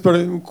vil egentlig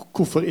spørre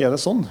hvorfor det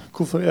sånn?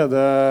 Hvorfor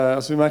det,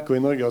 altså vi merker jo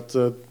i Norge at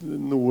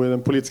nå i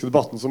den politiske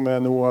debatten som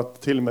nå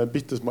at til og med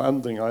bittesmå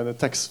endringer i den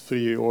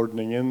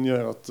tax-free-ordningen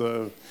gjør at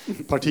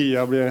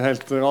partier blir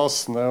helt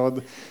rasende,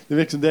 og det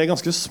virker som det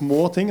ganske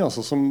små ting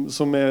altså, som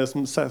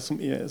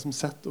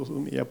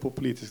på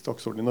politisk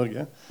dagsorden i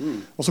Norge.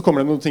 Og så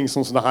kommer det noen ting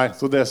sånn som det her,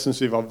 så det synes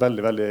vi var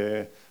veldig,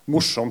 veldig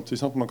morsomt.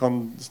 Man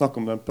kan snakke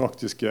om den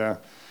praktiske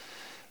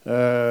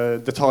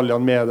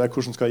detaljene med det,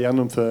 hvordan skal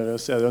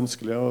gjennomføres, det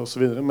ønskelig og så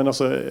videre, men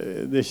altså,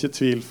 det ikke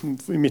tvil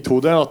i mitt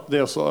hode at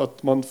det også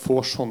at man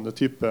får sånne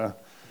type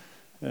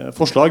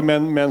forslag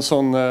med en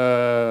sånn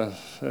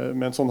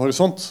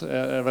horisont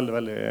veldig,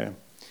 veldig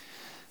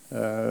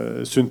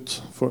sunt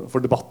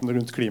for debatten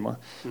rundt klima.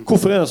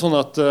 Hvorfor det sånn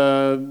at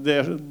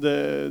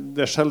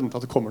det sjeldent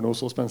at det kommer noe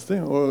så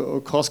spenstig,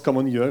 og hva skal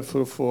man gjøre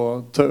for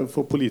å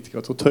få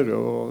politikere til å tørre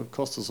å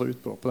kaste seg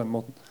ut på den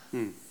måten?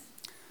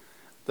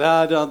 Det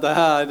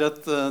er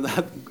et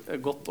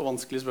godt og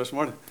vanskelig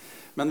spørsmål.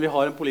 Men vi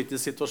har en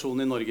politisk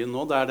situasjon i Norge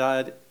nå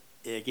der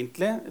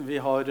vi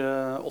har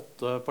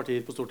 8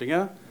 partier på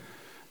Stortinget.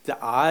 Det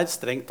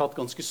strengt tatt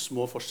ganske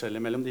små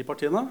forskjeller mellom de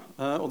partiene.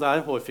 Og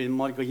det hårfin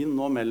margin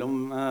nå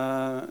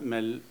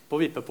på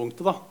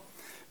vippepunktet. Da.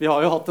 Vi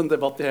har jo hatt en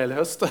debatt i hele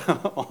høst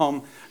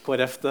om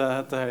KrF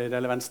til høyre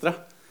eller venstre.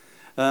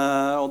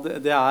 Og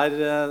det er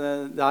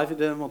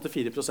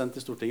 4%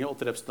 i Stortinget,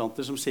 8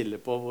 representanter som skiller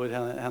på hvor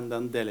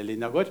den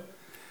delelinja går.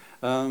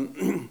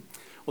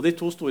 Og de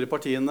 2 store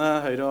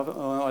partiene, Høyre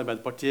og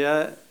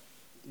Arbeiderpartiet,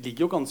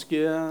 ligger jo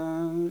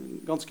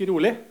ganske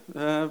rolig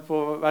på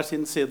hver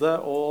sin side.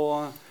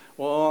 Og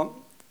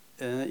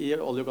i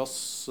olje- og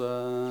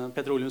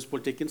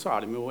petroleumspolitikken så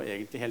de jo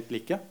egentlig helt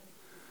like.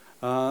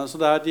 Så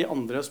det de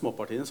andre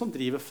småpartiene som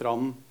driver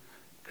fram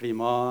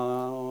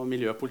klima- og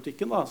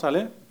miljøpolitikken, da,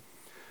 særlig.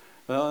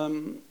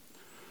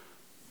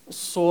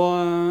 Så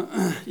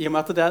i og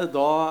med at det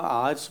da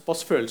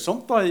såpass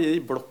følsomt da,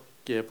 i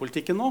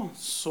blokkpolitikken nå,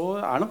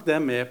 så nok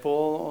det med på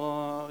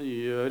å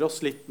gjøre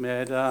oss litt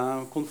mer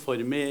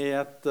konforme i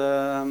et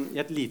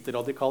lite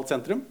radikalt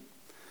sentrum.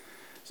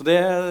 Så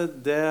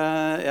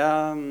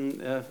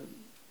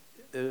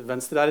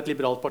Venstre et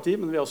liberalt parti,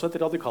 men vi også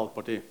et radikalt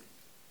parti.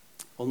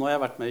 Og nå har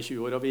jeg vært med i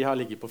 20 år, og vi har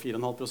ligget på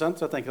 4,5%,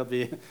 så jeg tenker at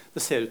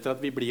det ser ut til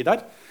at vi blir der.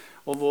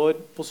 Og vår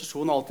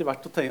posisjon har alltid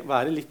vært å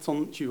være litt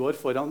sånn 20 år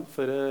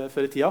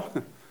før i tida.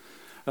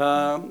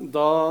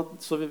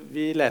 Så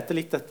vi leter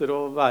litt etter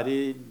å være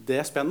i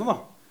det spennet da,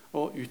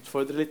 og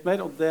utfordre litt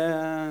mer. Og det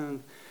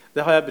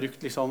har jeg brukt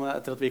liksom,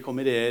 etter at vi kom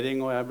i regjering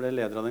og jeg ble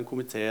leder av den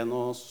komiteen.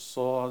 Og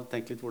så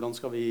tenkte litt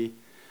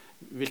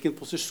hvilken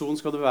posisjon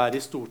skal du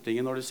være i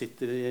Stortinget når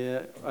du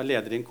er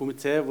leder i en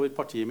komité hvor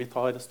partiet mitt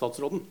har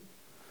statsråden.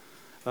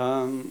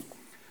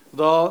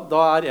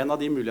 Da en av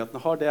de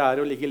mulighetene jeg har, det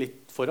å ligge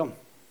litt foran.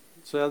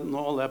 Så nå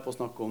holder jeg på å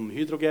snakke om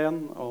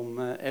hydrogen, om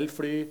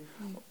elfly,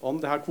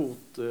 om det her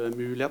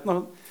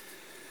kvotemulighetene.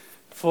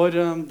 For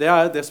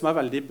det som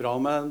veldig bra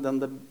med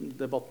denne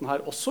debatten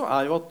her også,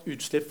 jo at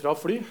utslipp fra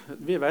fly,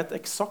 vi vet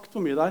eksakt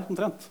hvor mye det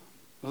omtrent.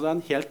 Altså det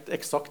en helt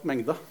eksakt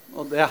mengde,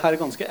 og det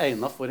ganske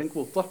egnet for en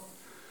kvote.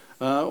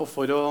 Og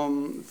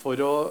for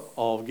å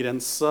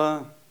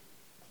avgrense,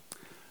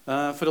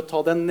 for å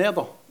ta den ned,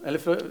 da, eller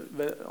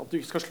at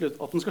den skal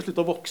slutte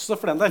å vokse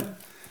for den del,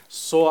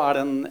 så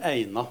den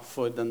egnet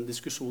for den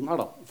diskusjonen her,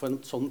 da, for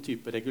en sånn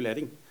type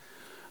regulering.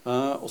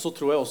 Og så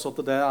tror jeg også at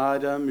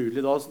det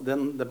mulig da,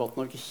 den debatten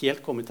har ikke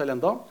helt kommet til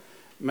enda,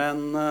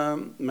 men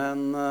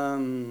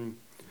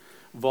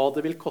hva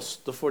det vil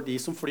koste for de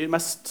som flyr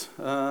mest,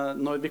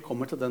 når vi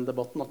kommer til den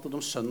debatten, at de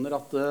skjønner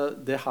at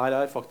det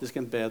her faktisk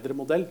en bedre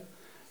modell.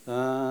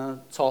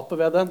 Tapet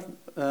ved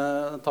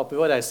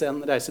å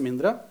reise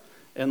mindre,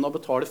 enn å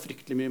betale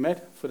fryktelig mye mer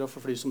for å få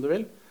fly som du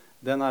vil,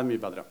 den mye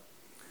bedre.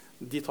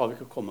 Dit har vi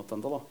ikke kommet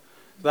enda da.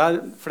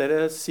 Det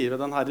flere sider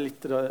ved denne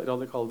litt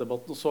radikale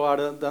debatten, og så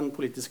det den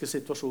politiske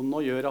situasjonen nå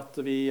gjør at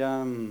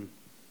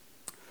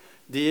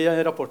de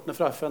rapportene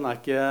fra FN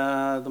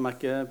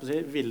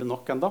ikke ville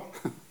nok enda.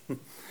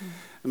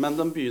 Men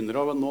nå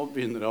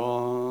det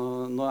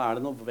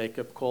noe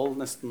wake-up call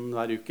nesten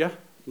hver uke.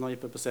 Når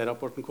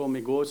IPPC-rapporten kom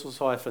i går, så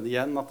sa FN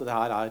igjen at det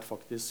her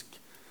faktisk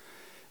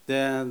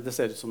det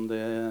ser ut som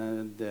det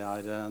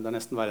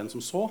nesten verre enn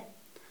som så.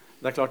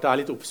 Det klart det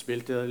litt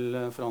oppspill til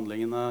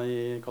forhandlingene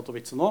i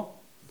Katowice nå.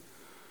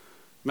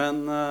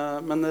 Men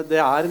det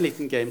en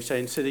liten game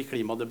changer i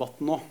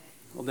klimadebatten nå.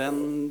 Og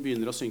den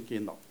begynner å synke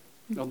inn da.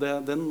 Og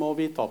den må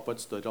vi ta på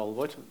et større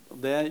alvor. Og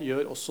det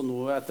gjør også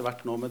noe etter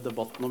hvert nå med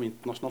debatten om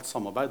internasjonalt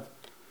samarbeid.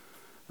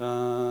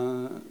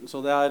 Så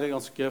det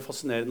ganske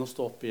fascinerende å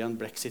stå oppe i en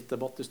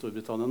Brexit-debatt i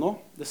Storbritannia nå.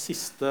 Det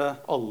siste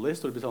alle i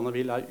Storbritannia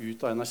vil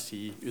ut av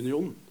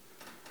energiunionen.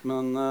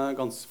 Men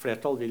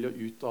flertall vil jo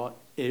ut av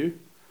EU.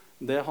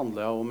 Det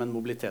handler jo om en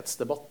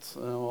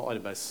mobilitetsdebatt og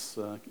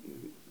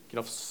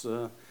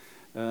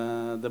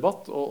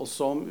arbeidskraftsdebatt, og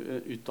også om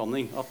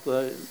utdanning. At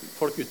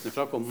folk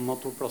utenfra kommer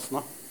og tok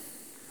plassene.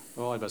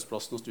 og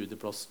arbeidsplassene og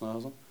studieplassene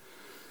og sånn.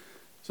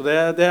 Så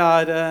det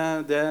her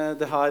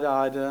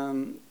er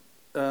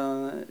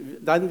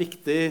en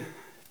viktig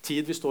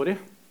tid vi står i.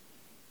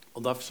 Og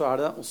derfor så er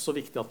det også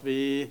viktig at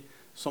vi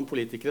som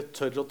politikere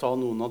tør å ta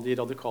noen av de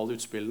radikale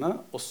utspillene,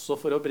 også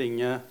for å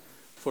bringe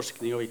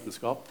forskning og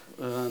vitenskap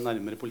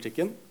nærmere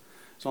politikken,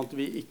 sånn at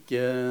vi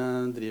ikke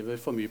driver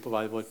for mye på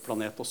hver vår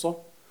planet også.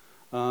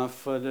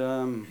 For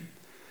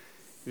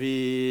vi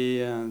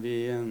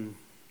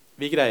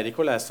greier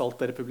ikke å lese alt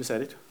dere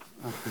publiserer.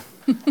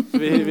 Så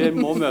vi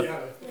må møte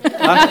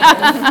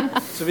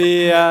Så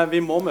vi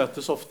må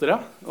møtes oftere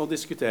og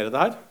diskutere det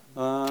her.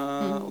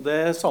 Og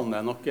det savner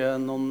jeg nok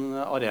noen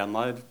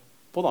arenaer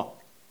på da.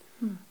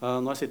 Nå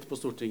har jeg sittet på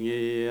Stortinget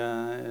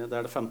det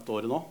er det 5.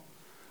 året nå.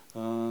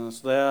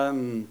 Så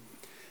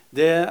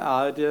det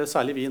er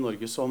særlig vi i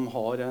Norge som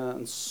har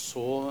en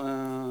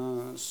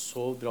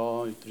så bra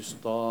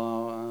utrustet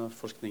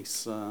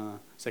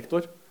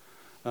forskningssektor.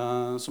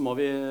 Så må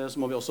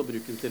vi også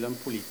bruke den til de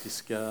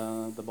politiske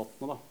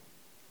debattene. Da.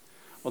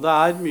 Og det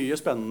er mye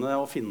spennende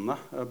å finne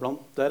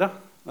blant dere.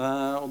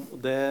 Og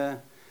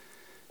det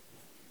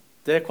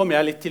kom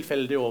jeg litt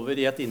tilfeldig over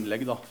i et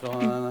innlegg. Da,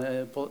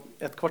 på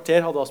et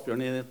kvarter hadde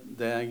Asbjørn i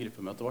det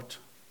gruppemøtet vårt.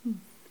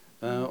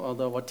 Og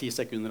det var 10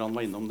 sekunder han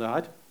var innom det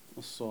her.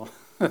 Og så,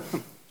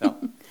 ja.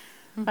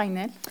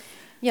 Ragnhild?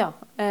 Ja,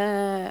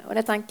 og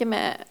jeg tenker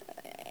med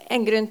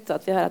en grunn til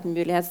at vi har et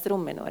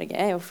mulighetsrom i Norge,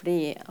 er jo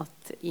fordi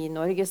at i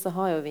Norge så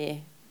har jo vi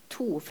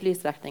 2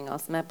 flystrekninger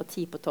som er på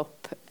 10 på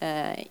topp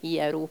i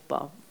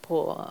Europa på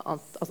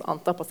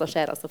antall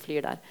passasjerer som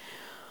flyr der.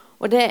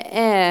 Og det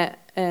er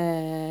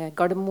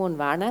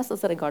Gardermoen-Værnes, og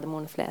så er det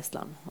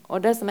Gardermoen-Flesland. Og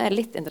det som er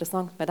litt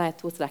interessant med de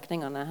 2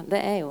 strekningene,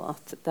 det er jo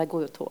at det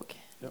går jo tog.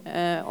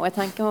 Og jeg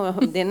tenker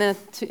denne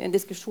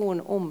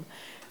diskusjonen om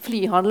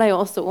fly handler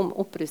jo også om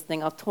opprustning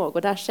av tog,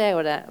 og der skjer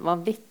jo det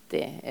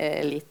vanvittig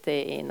lite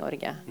i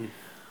Norge.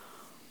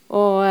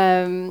 Og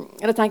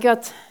jeg tenker jo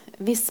at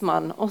hvis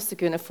man også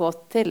kunne få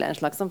til en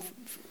slags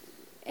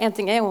en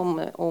ting er jo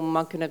om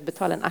man kunne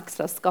betale en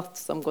ekstra skatt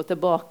som går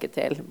tilbake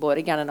til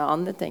borgerne, og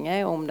andre ting er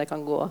jo om det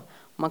kan gå,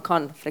 man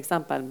kan for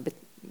eksempel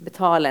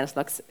betale en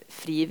slags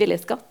frivillig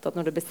skatt, at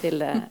når du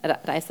bestiller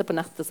reiser på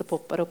nettet så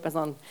popper det opp en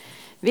sånn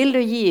vil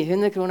du gi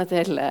 100 kroner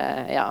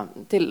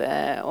til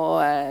å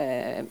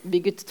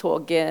bygge ut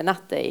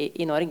tognettet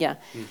i Norge,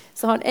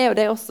 så er jo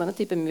det også sånne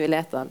type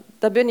muligheter.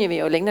 Da begynner vi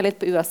å ligne litt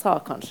på USA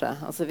kanskje,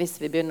 altså hvis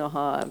vi begynner å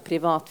ha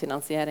privat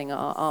finansiering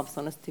av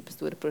sånne type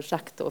store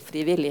prosjekter og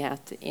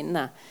frivillighet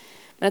inne.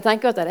 Men jeg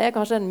tenker at det er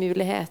kanskje en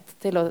mulighet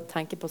til å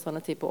tenke på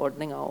sånne type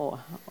ordninger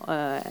og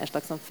en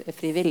slags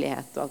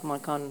frivillighet, og at man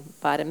kan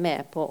være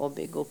med på å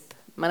bygge opp.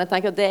 Men jeg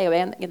tenker at det er jo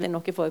egentlig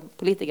noe for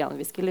politikerne.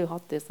 Vi skulle jo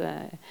hatt disse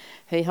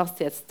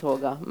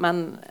høyhastighetstogene.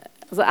 Men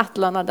altså et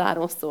eller annet der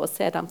også, å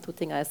se de 2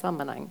 tingene i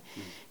sammenheng,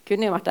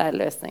 kunne jo vært en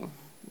løsning.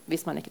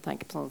 Hvis man ikke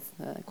tenker på sånn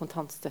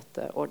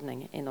kontantstøtteordning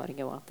i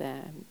Norge, og at det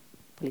er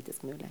politisk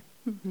mulig.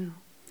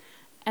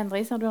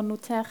 Endris, har du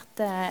notert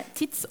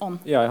tidsånd?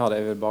 Ja, jeg har det.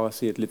 Jeg vil bare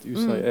si et litt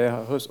useriøst. Jeg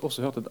har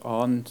også hørt en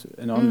annen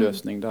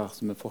løsning der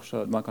som er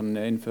man kan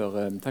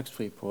innføre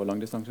taxfree på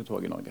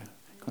langdistansetog i Norge.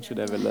 Kanskje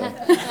det vil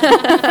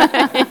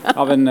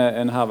av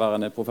en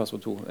herværende professor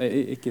 2.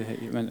 Ikke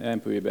en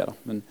på UiB da.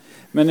 Men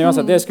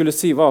uansett, det jeg skulle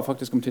si var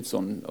faktisk om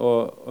tidsånden.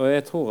 Og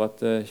jeg tror at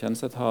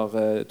Kjenseth har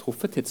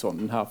truffet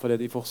tidsånden her. For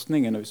i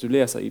forskningen, og hvis du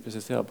leser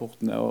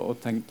IPCC-rapportene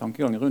og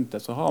tankegangen rundt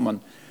det, så har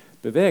man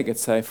beveget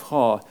seg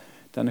fra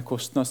denne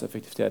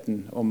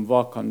kostnadseffektiviteten om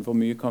hvor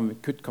mye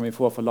kutt kan vi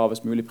få for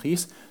lavest mulig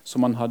pris,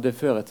 som man hadde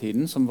før i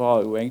tiden, som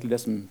var jo egentlig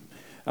det som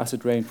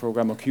Acid Rain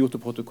Program og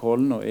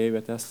Kyoto-protokollen og EU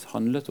ETS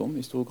handlet om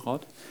i stor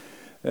grad,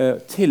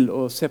 til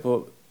å se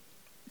på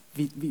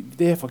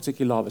det er faktisk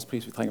ikke lavest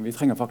pris vi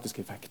trenger faktisk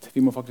effekt.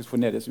 Vi må faktisk få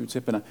ned disse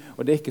utslippene.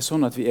 Og det er ikke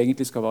sånn at vi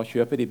egentlig skal bare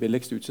kjøpe de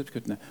billigste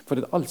utslippskuttene, for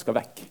alt skal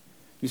vekk.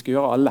 Vi skal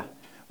gjøre alle.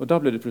 Og da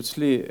blir det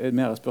plutselig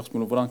mer et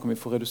spørsmål om hvordan kan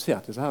vi få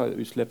redusert disse her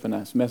utslippene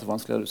som er så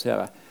vanskelig å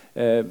redusere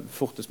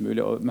fortest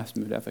mulig og mest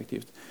mulig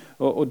effektivt.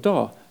 Og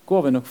da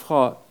går vi nok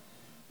fra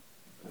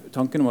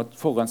tanken om at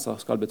forurenser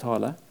skal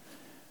betale,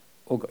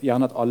 og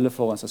gjerne at alle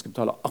forurenser skal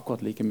betale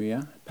akkurat like mye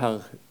per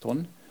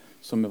tonn,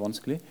 som er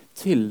vanskelig,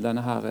 til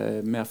denne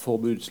her mer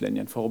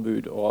forbudslinjen,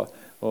 forbud og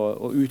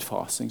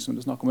utfasing som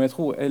du snakker om.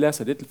 Jeg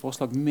leser ditt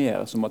forslag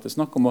mer som at det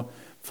snakker om å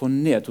få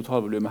ned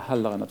totalvolumet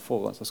heller enn at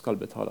forurenser skal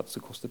betale, at det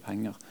skal koste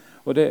penger.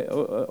 Og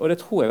det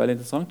tror jeg er veldig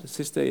interessant. Den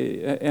siste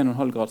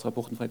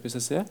 1,5-gradsrapporten fra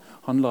IPCC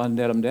handler en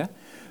del om det.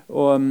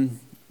 Og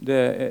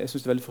jeg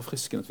synes det er veldig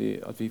forfriskende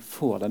at vi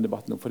får den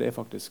debatten opp, for det er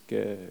faktisk,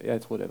 jeg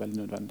tror det er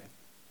veldig nødvendig.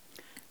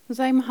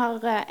 Så jeg har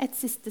et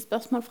siste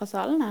spørsmål fra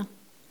salen her.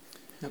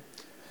 Ja.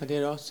 Det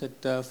er også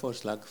et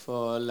forslag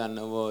for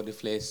landet hvor de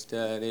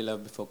fleste deler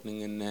av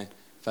befolkningen er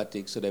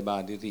fattig, så det er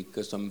bare de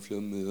rike som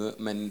flyr mye,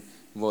 men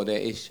hvor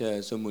det ikke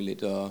er så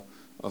mulig å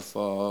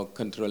få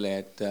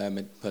kontrollert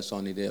med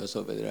person-ID og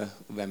så videre,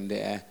 hvem det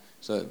er.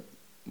 Så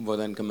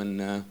hvordan kan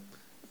man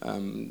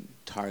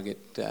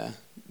target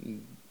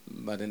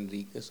bare den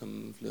rike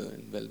som flyr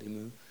veldig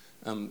mye?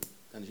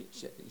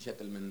 Kanskje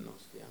Kjetil, men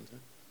også de andre.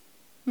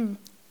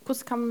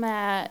 hvordan kan vi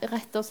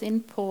rette oss inn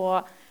på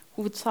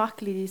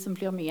hovedsakelig de som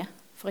flyr mye,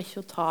 for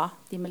ikke å ta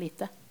de med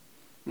lite?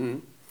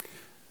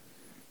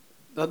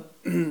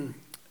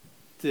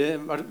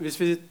 Hvis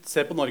vi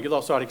ser på Norge, da,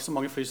 så det ikke så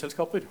mange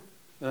flyselskaper.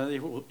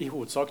 I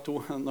hovedsak 2,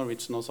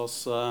 Norwegian og SAS.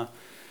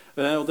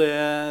 Og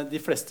de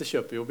fleste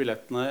kjøper jo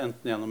billettene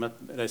enten gjennom et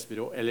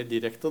reisebyrå eller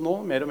direkte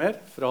nå, mer og mer,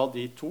 fra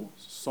de 2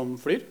 som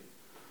flyr.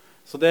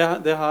 Så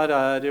det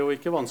her jo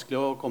ikke vanskelig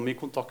å komme i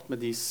kontakt med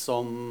de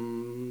som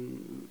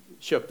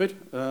kjøper.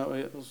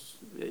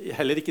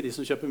 Heller ikke de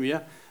som kjøper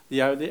mye. De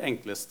jo de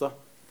enkleste.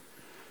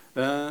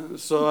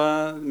 Så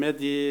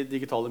med de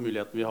digitale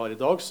mulighetene vi har i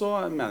dag,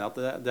 så mener jeg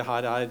at det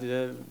her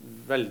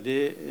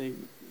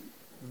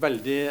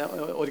veldig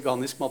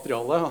organisk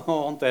materiale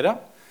å håndtere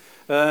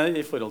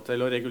i forhold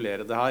til å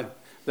regulere det her.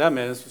 Det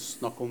mer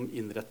snakk om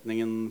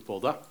innretningen på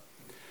det.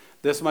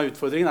 Det som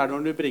utfordringen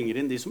når du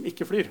bringer inn de som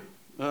ikke flyr.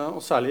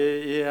 Og særlig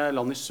i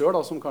land i sør,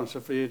 da, som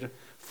kanskje flyr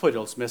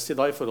forholdsmessig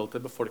da, i forhold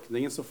til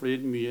befolkningen, så flyr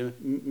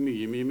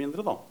mye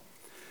mindre. Da.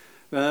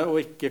 Og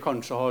ikke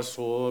kanskje har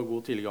så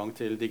god tilgang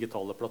til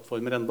digitale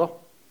plattformer enda.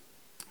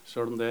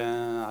 Selv om det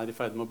i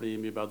ferd med å bli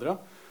mye bedre.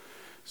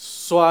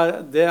 Så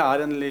det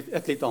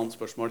et litt annet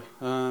spørsmål.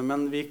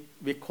 Men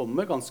vi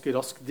kommer ganske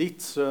raskt dit,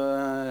 så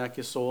jeg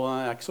ikke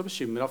så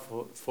bekymret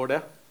for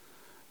det.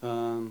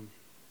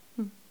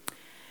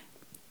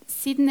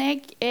 Siden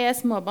jeg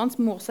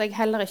småbarnsmor, så jeg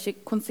heller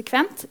ikke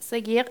konsekvent, så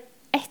jeg gir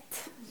ett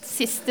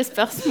siste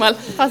spørsmål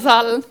fra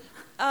salen.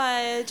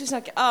 Tusen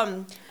takk.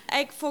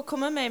 Jeg får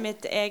komme med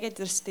mitt eget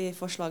dristige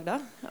forslag da.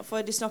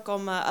 For de snakker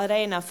om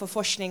arena for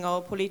forskning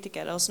og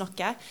politikere å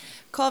snakke.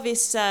 Hva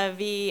hvis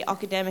vi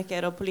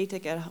akademikere og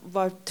politikere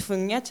var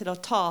tvunget til å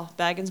ta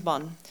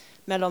Bergensbanen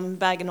mellom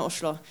Bergen og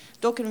Oslo?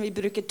 Da kunne vi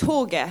bruke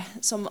toget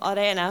som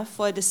arena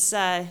for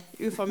disse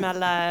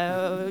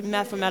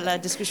mer formelle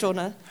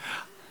diskusjoner.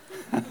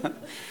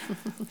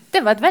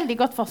 Det var et veldig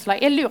godt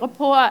forslag. Jeg lurer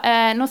på,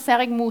 nå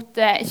ser jeg mot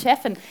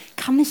sjefen,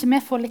 kan ikke vi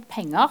få litt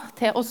penger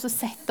til å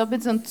sette opp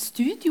et sånt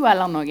studio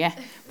eller noe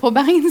på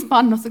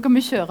Bergensbanen, og så kan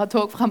vi kjøre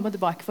tog frem og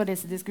tilbake for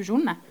disse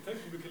diskusjonene? Jeg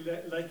tenker å bruke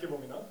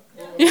lekevogner.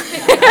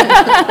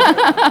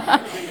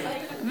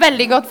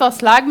 Veldig godt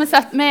forslag.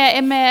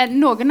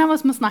 Noen av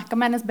oss må snakke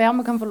med NSB om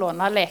vi kan få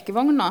låne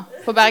lekevogner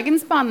på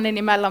Bergensbanen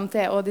innimellom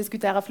til å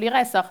diskutere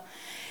flyreiser.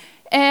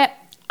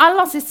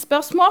 Aller siste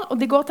spørsmål, og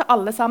det går til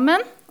alle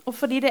sammen. Og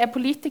fordi det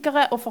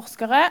politikere og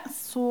forskere,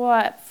 så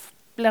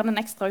blir det en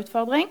ekstra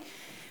utfordring.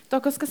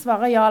 Dere skal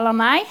svare ja eller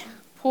nei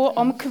på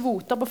om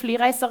kvoter på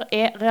flyreiser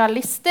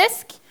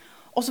realistisk.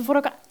 Og så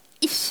får dere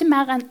ikke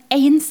mer enn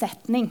 1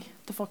 setning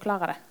til å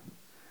forklare det.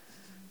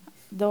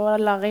 Da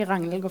lar jeg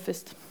Ragnhild gå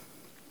først.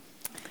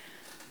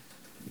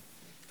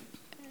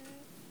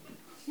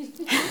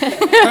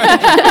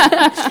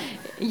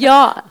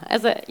 Ja.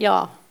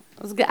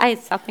 Og så skal jeg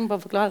 1 setning på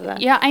å forklare det.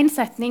 Ja, 1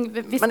 setning.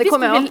 Hvis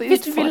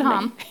du vil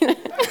ha den.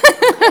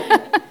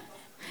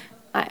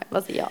 Nei,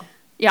 bare si ja.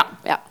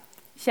 Ja.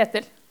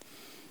 Kjetil,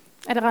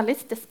 det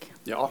realistisk?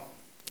 Ja.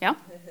 Ja.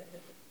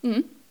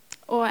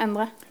 Og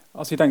Endre?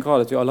 Altså, i den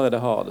grad at vi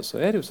allerede har det,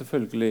 så det jo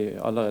selvfølgelig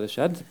allerede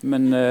skjedd.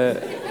 Men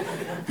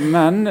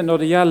når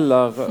det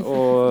gjelder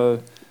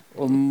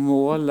å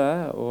måle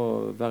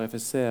og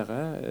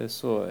verifisere,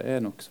 så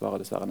nok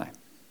svaret dessverre nei.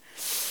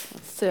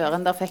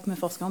 Søren, der fikk vi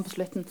forskeren på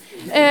slutten.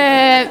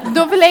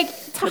 Da vil jeg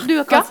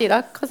takke. Hva sier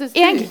du? Hva synes du?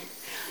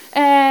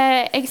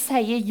 Jeg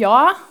sier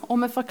ja, og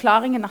med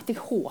forklaringen at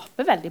jeg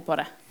håper veldig på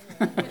det.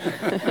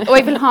 Og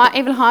jeg vil ha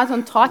et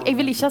sånt tak. Jeg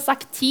vil ikke ha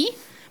sagt 10,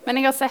 men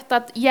jeg har sett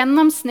at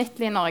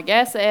gjennomsnittlig i Norge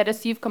så det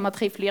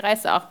 7,3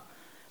 flyreiser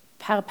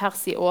per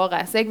pers i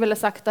året. Så jeg ville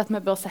sagt at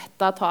vi bør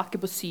sette taket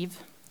på 7,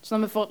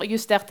 så vi får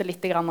justert det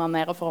litt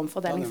ned og får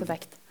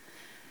omfordelingseffekt.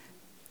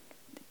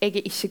 Jeg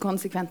ikke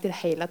konsekvent i det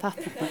hele tatt.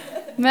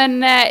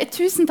 Men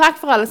tusen takk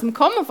for alle som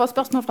kom og får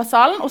spørsmål fra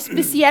salen, og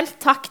spesielt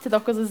takk til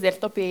dere som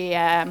stilte opp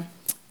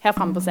her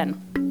fremme på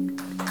scenen.